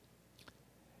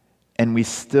 And we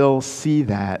still see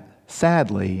that,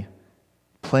 sadly,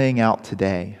 playing out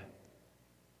today.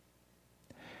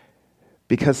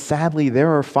 Because sadly,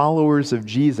 there are followers of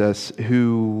Jesus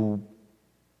who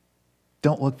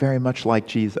don't look very much like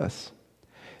Jesus.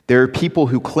 There are people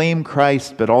who claim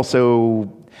Christ but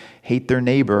also hate their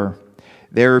neighbor.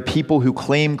 There are people who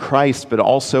claim Christ but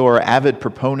also are avid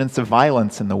proponents of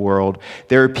violence in the world.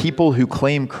 There are people who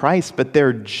claim Christ but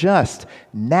they're just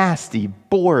nasty,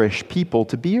 boorish people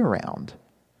to be around.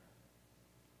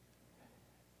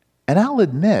 And I'll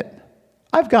admit,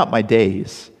 I've got my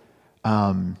days.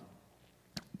 I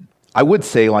would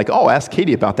say ask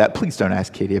Katie about that. Please don't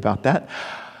ask Katie about that.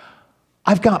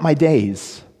 I've got my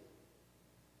days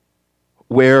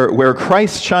where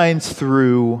Christ shines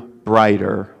through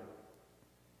brighter.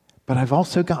 But I've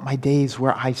also got my days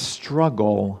where I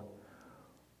struggle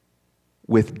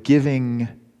with giving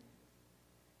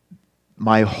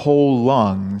my whole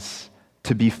lungs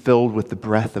to be filled with the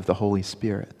breath of the Holy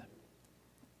Spirit.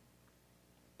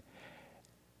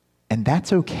 And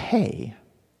that's okay,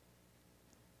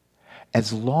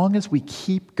 as long as we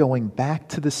keep going back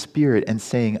to the Spirit and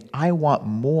saying, I want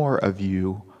more of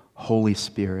you, Holy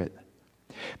Spirit.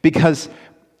 Because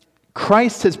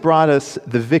Christ has brought us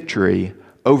the victory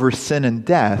over sin and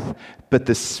death, but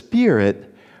the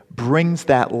Spirit brings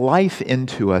that life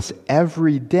into us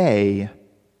every day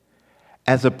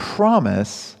as a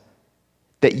promise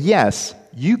that, yes,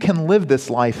 you can live this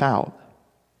life out,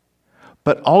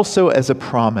 but also as a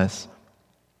promise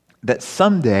that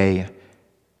someday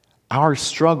our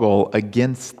struggle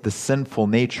against the sinful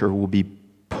nature will be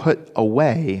put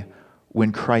away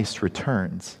when Christ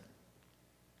returns.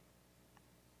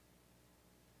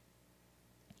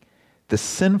 The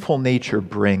sinful nature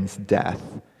brings death,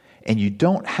 and you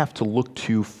don't have to look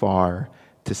too far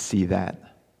to see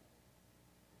that.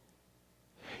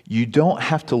 You don't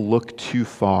have to look too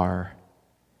far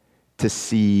to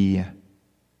see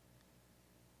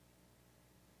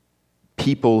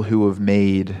people who have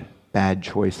made bad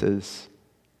choices,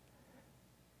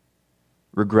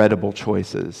 regrettable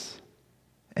choices,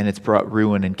 and it's brought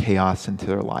ruin and chaos into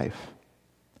their life.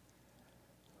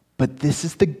 But this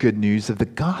is the good news of the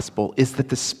gospel, is that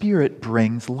the Spirit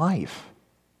brings life.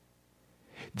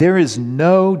 There is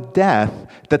no death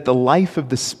that the life of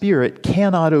the Spirit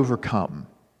cannot overcome.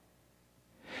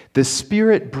 The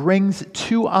Spirit brings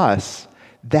to us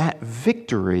that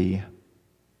victory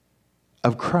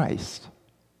of Christ.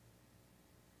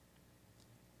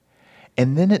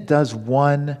 And then it does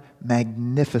one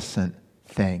magnificent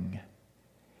thing,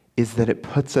 is that it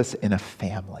puts us in a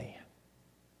family.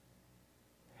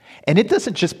 And it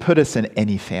doesn't just put us in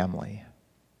any family.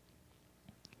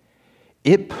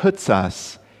 It puts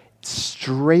us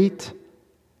straight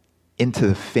into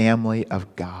the family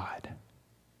of God,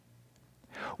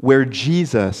 where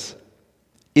Jesus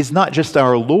is not just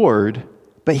our Lord,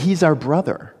 but He's our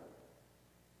brother.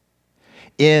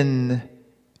 In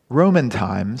Roman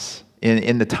times,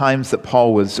 in the times that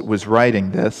Paul was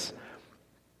writing this,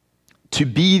 to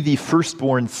be the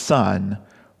firstborn son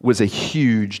was a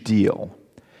huge deal,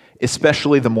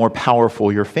 especially the more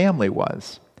powerful your family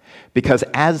was. Because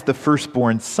as the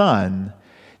firstborn son,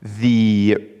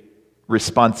 the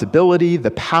responsibility, the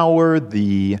power,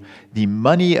 the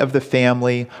money of the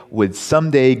family would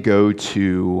someday go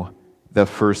to the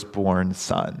firstborn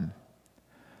son.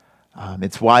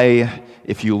 It's why,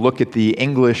 if you look at the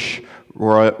English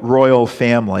royal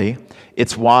family,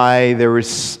 it's why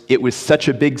it was such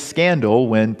a big scandal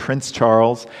when Prince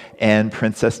Charles and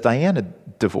Princess Diana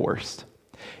divorced.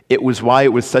 It was why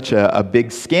it was such a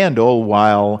big scandal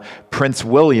while Prince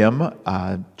William,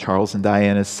 Charles and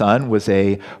Diana's son, was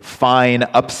a fine,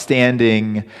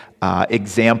 upstanding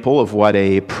example of what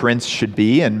a prince should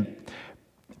be, and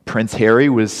Prince Harry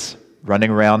was running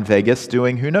around Vegas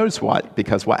doing who knows what,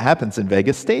 because what happens in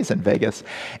Vegas stays in Vegas.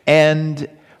 And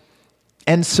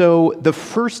so the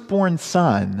firstborn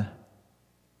son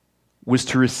was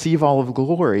to receive all of the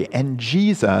glory, and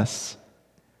Jesus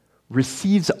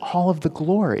receives all of the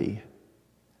glory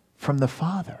from the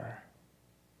Father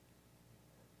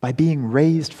by being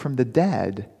raised from the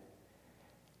dead.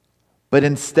 But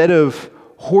instead of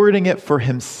hoarding it for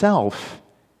himself,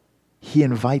 he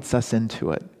invites us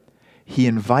into it. He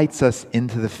invites us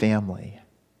into the family.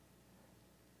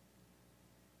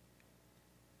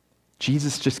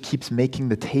 Jesus just keeps making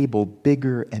the table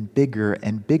bigger and bigger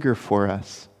and bigger for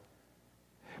us,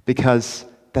 because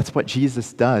that's what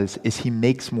Jesus does, is he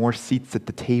makes more seats at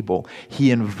the table.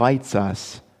 He invites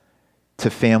us to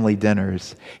family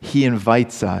dinners. He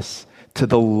invites us to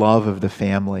the love of the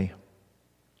family.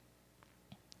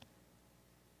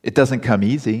 It doesn't come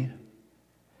easy.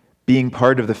 Being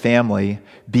part of the family,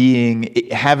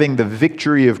 having the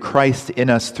victory of Christ in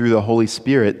us through the Holy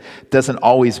Spirit doesn't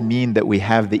always mean that we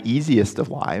have the easiest of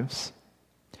lives.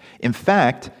 In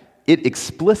fact, it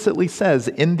explicitly says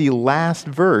in the last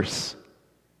verse,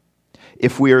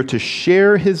 if we are to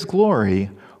share his glory,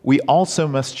 we also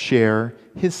must share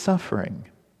his suffering.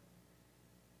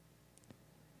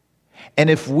 And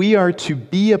if we are to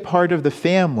be a part of the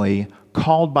family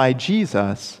called by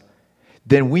Jesus,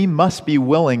 then we must be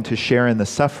willing to share in the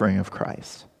suffering of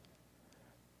Christ,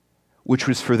 which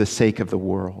was for the sake of the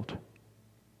world.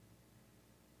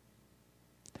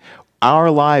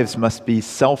 Our lives must be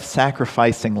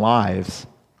self-sacrificing lives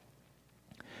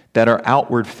that are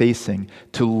outward facing,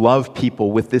 to love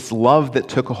people with this love that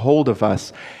took a hold of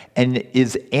us and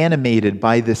is animated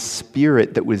by this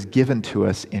Spirit that was given to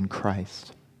us in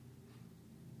Christ.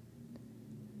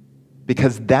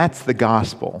 Because that's the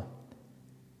gospel,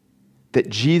 that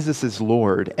Jesus is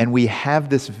Lord, and we have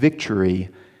this victory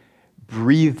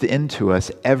breathed into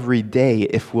us every day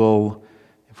if we'll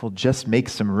just make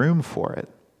some room for it.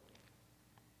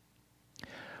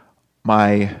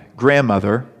 My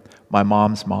grandmother, my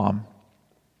mom's mom,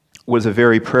 was a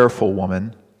very prayerful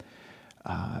woman.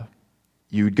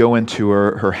 You would go into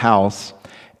her house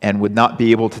and would not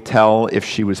be able to tell if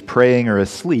she was praying or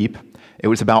asleep. It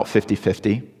was about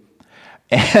 50-50.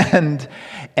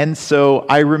 And so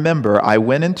I remember I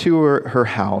went into her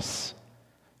house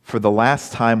for the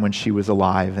last time when she was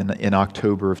alive in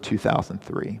October of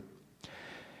 2003.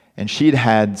 And she'd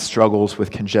had struggles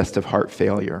with congestive heart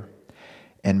failure.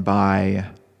 And by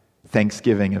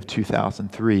Thanksgiving of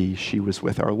 2003, she was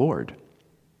with our Lord.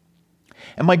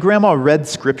 And my grandma read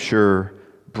Scripture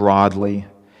broadly,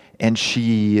 and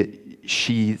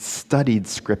she studied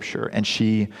Scripture, and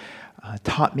she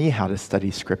taught me how to study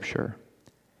Scripture.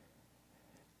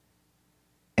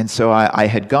 And so I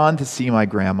had gone to see my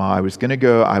grandma. I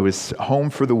was home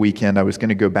for the weekend. I was going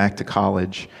to go back to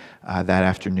college that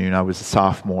afternoon. I was a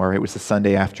sophomore. It was a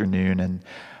Sunday afternoon, and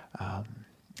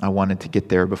I wanted to get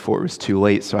there before it was too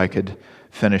late so I could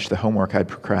finish the homework I'd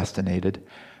procrastinated.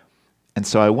 And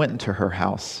so I went into her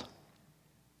house.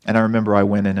 And I remember I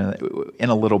went in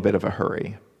a little bit of a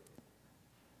hurry.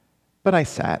 But I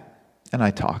sat and I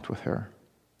talked with her.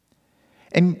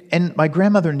 And my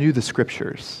grandmother knew the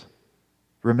Scriptures.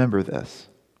 Remember this.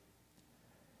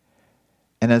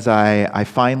 And as I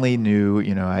finally knew,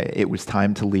 it was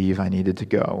time to leave, I needed to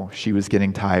go. She was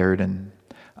getting tired and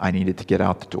I needed to get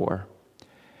out the door.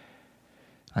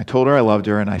 I told her I loved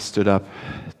her, and I stood up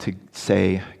to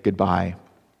say goodbye.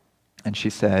 And she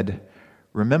said,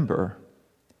 "Remember,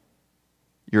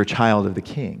 you're a child of the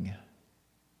King."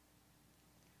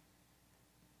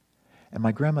 And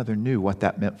my grandmother knew what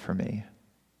that meant for me.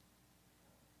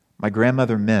 My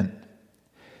grandmother meant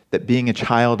that being a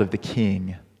child of the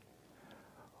King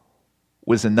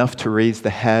was enough to raise the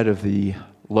head of the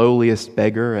lowliest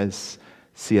beggar, as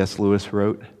C.S. Lewis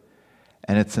wrote,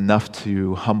 and it's enough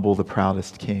to humble the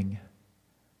proudest king.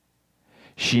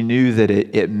 She knew that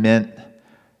it meant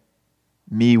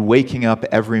me waking up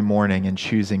every morning and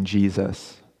choosing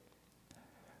Jesus,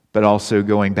 but also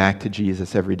going back to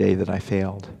Jesus every day that I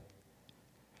failed.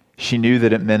 She knew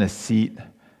that it meant a seat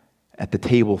at the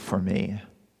table for me,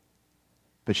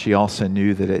 but she also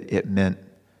knew that it meant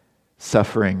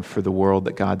suffering for the world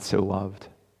that God so loved.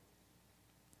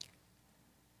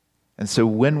 And so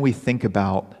when we think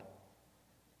about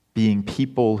being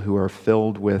people who are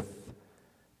filled with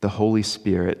the Holy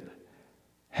Spirit,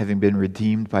 having been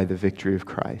redeemed by the victory of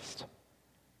Christ,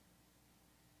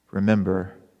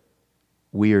 remember,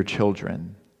 we are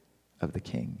children of the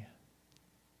King.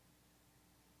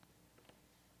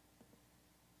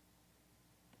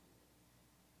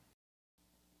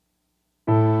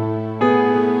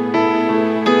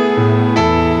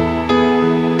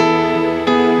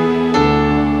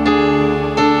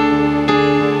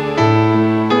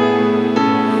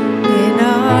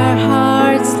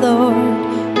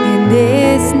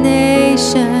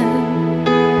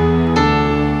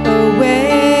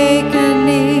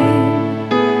 Awakening,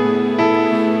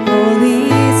 Holy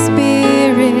Spirit.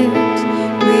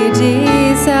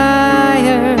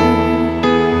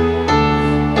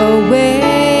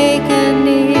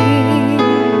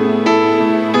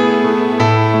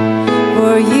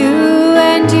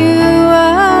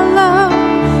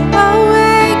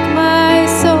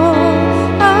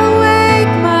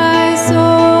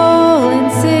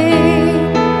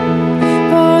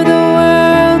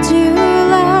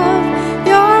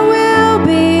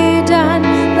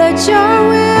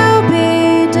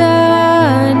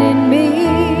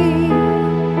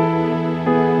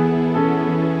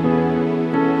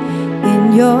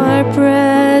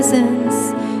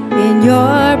 presence, in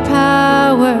your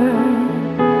power,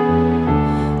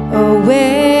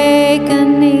 awakening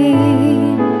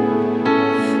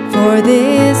for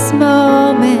this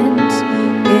moment,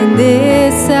 in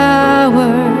this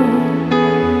hour,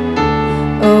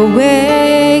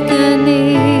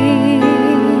 awakening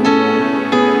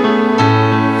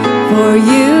for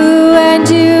you and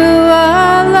you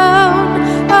alone.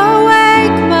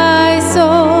 Awake my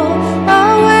soul,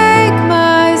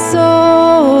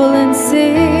 and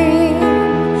sing.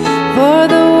 For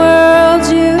the world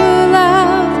you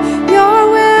love,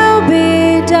 your will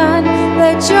be done.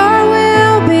 Let your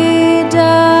will be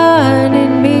done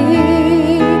in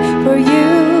me. For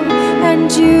you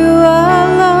and you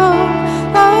alone.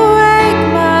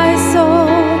 Awake my soul,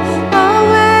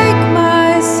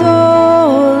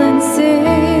 and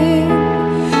sing.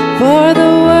 For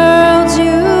the world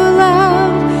you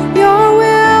love, your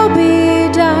will be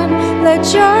done.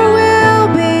 Let your will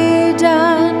be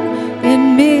done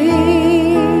in me.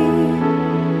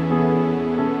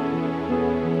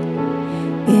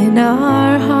 In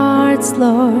our hearts,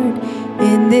 Lord,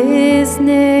 in this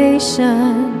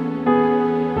nation,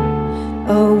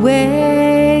 awakening.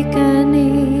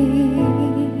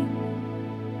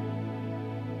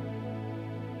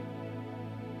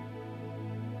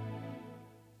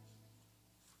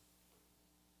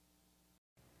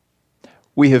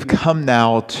 We have come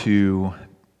now to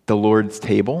the Lord's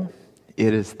table.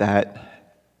 It is that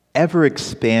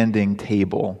ever-expanding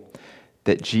table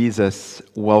that Jesus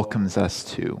welcomes us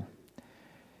to.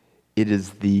 It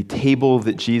is the table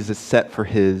that Jesus set for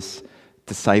his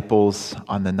disciples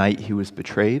on the night he was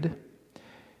betrayed.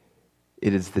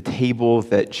 It is the table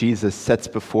that Jesus sets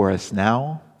before us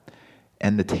now,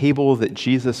 and the table that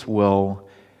Jesus will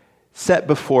set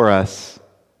before us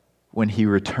when he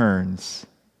returns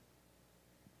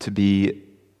to be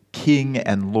King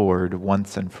and Lord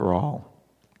once and for all.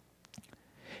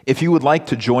 If you would like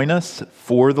to join us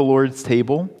for the Lord's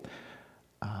table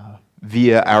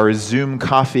via our Zoom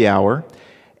coffee hour,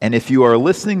 and if you are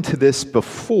listening to this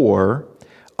before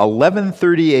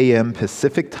 11:30 a.m.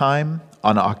 Pacific time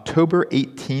on October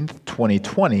 18th,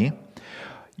 2020,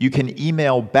 you can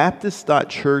email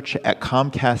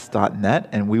baptist.church@comcast.net,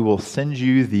 and we will send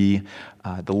you the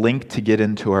link to get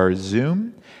into our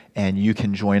Zoom, and you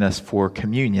can join us for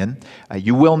communion.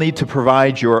 You will need to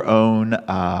provide your own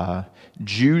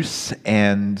juice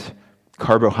and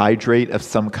carbohydrate of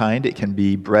some kind. It can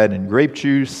be bread and grape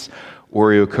juice,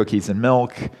 Oreo cookies and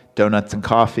milk, donuts and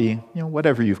coffee,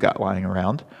 whatever you've got lying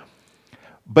around.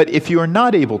 But if you are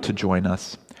not able to join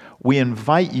us, we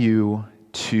invite you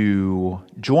to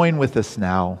join with us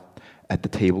now at the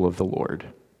table of the Lord.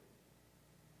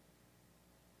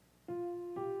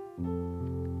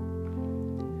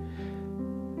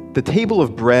 The table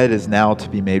of bread is now to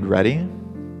be made ready.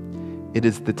 It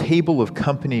is the table of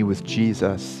company with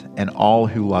Jesus and all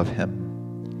who love him.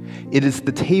 It is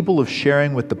the table of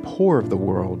sharing with the poor of the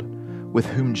world, with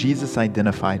whom Jesus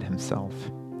identified himself.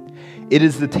 It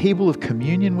is the table of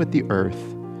communion with the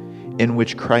earth, in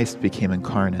which Christ became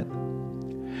incarnate.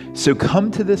 So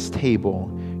come to this table,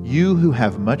 you who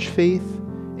have much faith,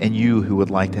 and you who would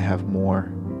like to have more.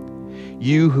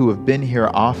 You who have been here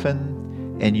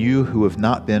often, and you who have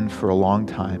not been for a long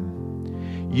time.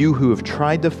 You who have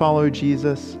tried to follow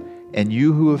Jesus, and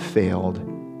you who have failed,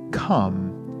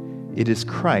 come. It is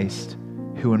Christ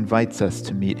who invites us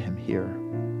to meet him here.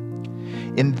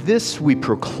 In this we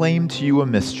proclaim to you a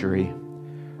mystery.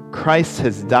 Christ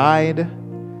has died,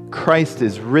 Christ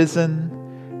is risen,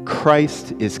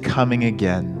 Christ is coming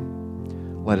again.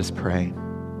 Let us pray.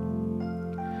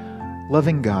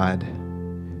 Loving God,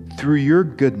 through your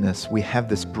goodness we have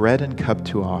this bread and cup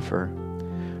to offer,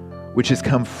 which has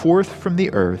come forth from the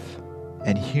earth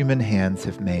and human hands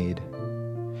have made.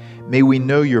 May we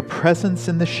know your presence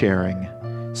in the sharing,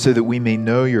 so that we may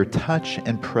know your touch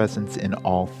and presence in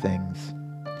all things.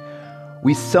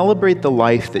 We celebrate the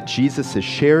life that Jesus has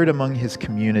shared among his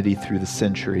community through the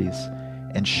centuries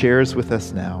and shares with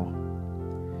us now.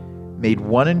 Made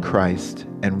one in Christ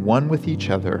and one with each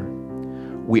other,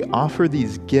 we offer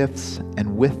these gifts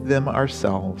and with them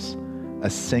ourselves a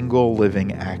single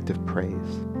living act of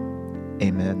praise.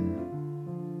 Amen.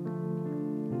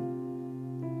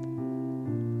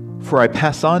 For I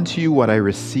pass on to you what I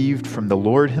received from the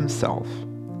Lord himself.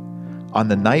 On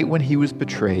the night when he was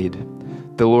betrayed,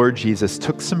 the Lord Jesus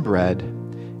took some bread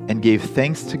and gave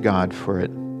thanks to God for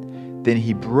it. Then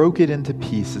he broke it into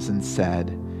pieces and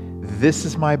said, "This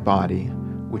is my body,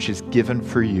 which is given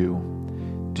for you.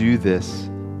 Do this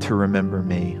to remember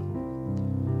me."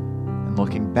 And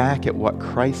looking back at what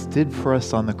Christ did for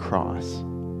us on the cross,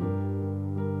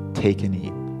 take and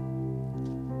eat.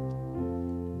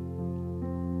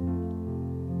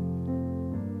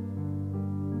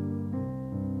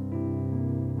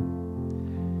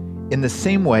 In the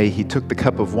same way, he took the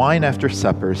cup of wine after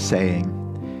supper,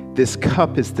 saying, "This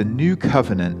cup is the new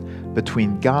covenant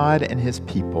between God and his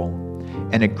people,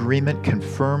 an agreement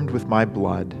confirmed with my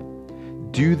blood.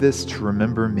 Do this to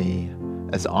remember me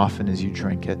as often as you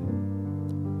drink it."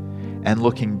 And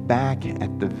looking back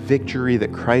at the victory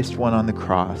that Christ won on the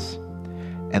cross,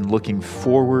 and looking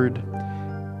forward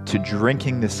to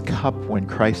drinking this cup when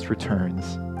Christ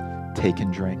returns, take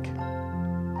and drink.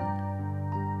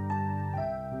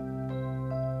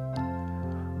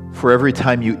 For every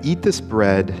time you eat this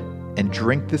bread and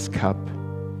drink this cup,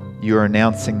 you are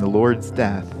announcing the Lord's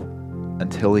death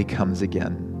until he comes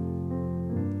again.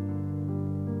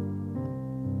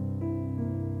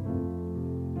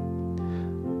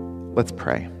 Let's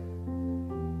pray.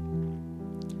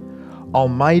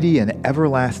 Almighty and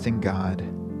everlasting God,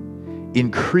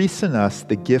 increase in us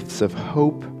the gifts of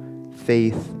hope,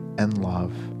 faith, and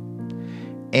love,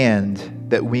 and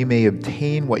that we may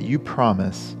obtain what you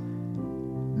promise,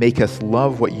 make us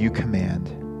love what you command.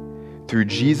 Through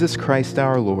Jesus Christ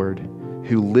our Lord,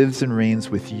 who lives and reigns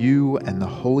with you and the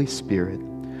Holy Spirit,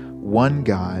 one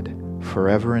God,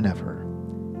 forever and ever.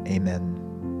 Amen.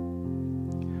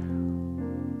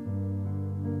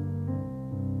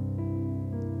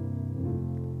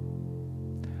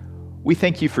 We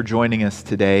thank you for joining us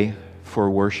today for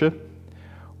worship.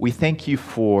 We thank you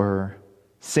for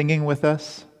singing with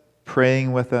us,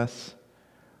 praying with us,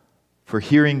 for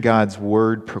hearing God's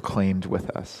word proclaimed with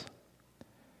us.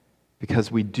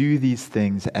 Because we do these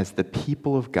things as the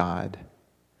people of God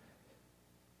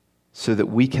so that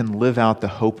we can live out the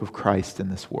hope of Christ in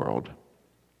this world.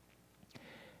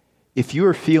 If you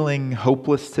are feeling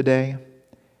hopeless today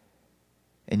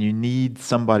and you need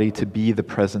somebody to be the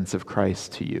presence of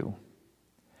Christ to you,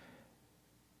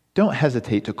 don't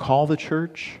hesitate to call the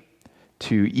church,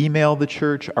 to email the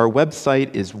church. Our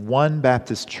website is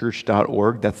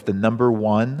onebaptistchurch.org. That's the number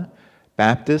 1,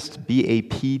 Baptist,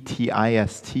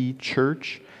 BAPTIST,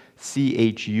 church,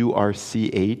 CHURCH.org,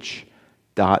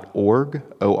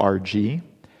 O-R-G.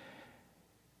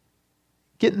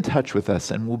 Get in touch with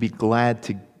us and we'll be glad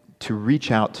to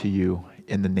reach out to you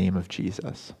in the name of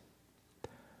Jesus.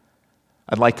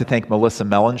 I'd like to thank Melissa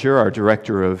Mellinger, our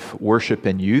Director of Worship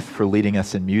and Youth, for leading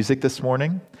us in music this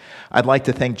morning. I'd like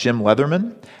to thank Jim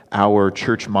Leatherman, our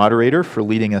church moderator, for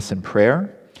leading us in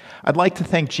prayer. I'd like to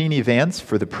thank Jeannie Vance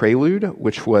for the prelude,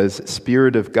 which was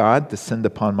Spirit of God, Descend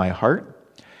Upon My Heart.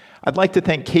 I'd like to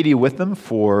thank Katie Witham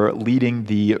for leading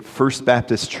the First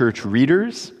Baptist Church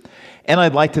readers. And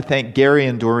I'd like to thank Gary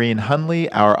and Doreen Hunley,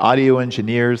 our audio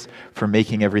engineers, for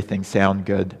making everything sound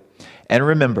good. And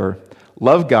remember,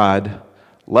 love God,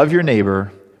 love your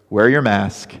neighbor, wear your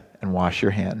mask, and wash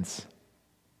your hands.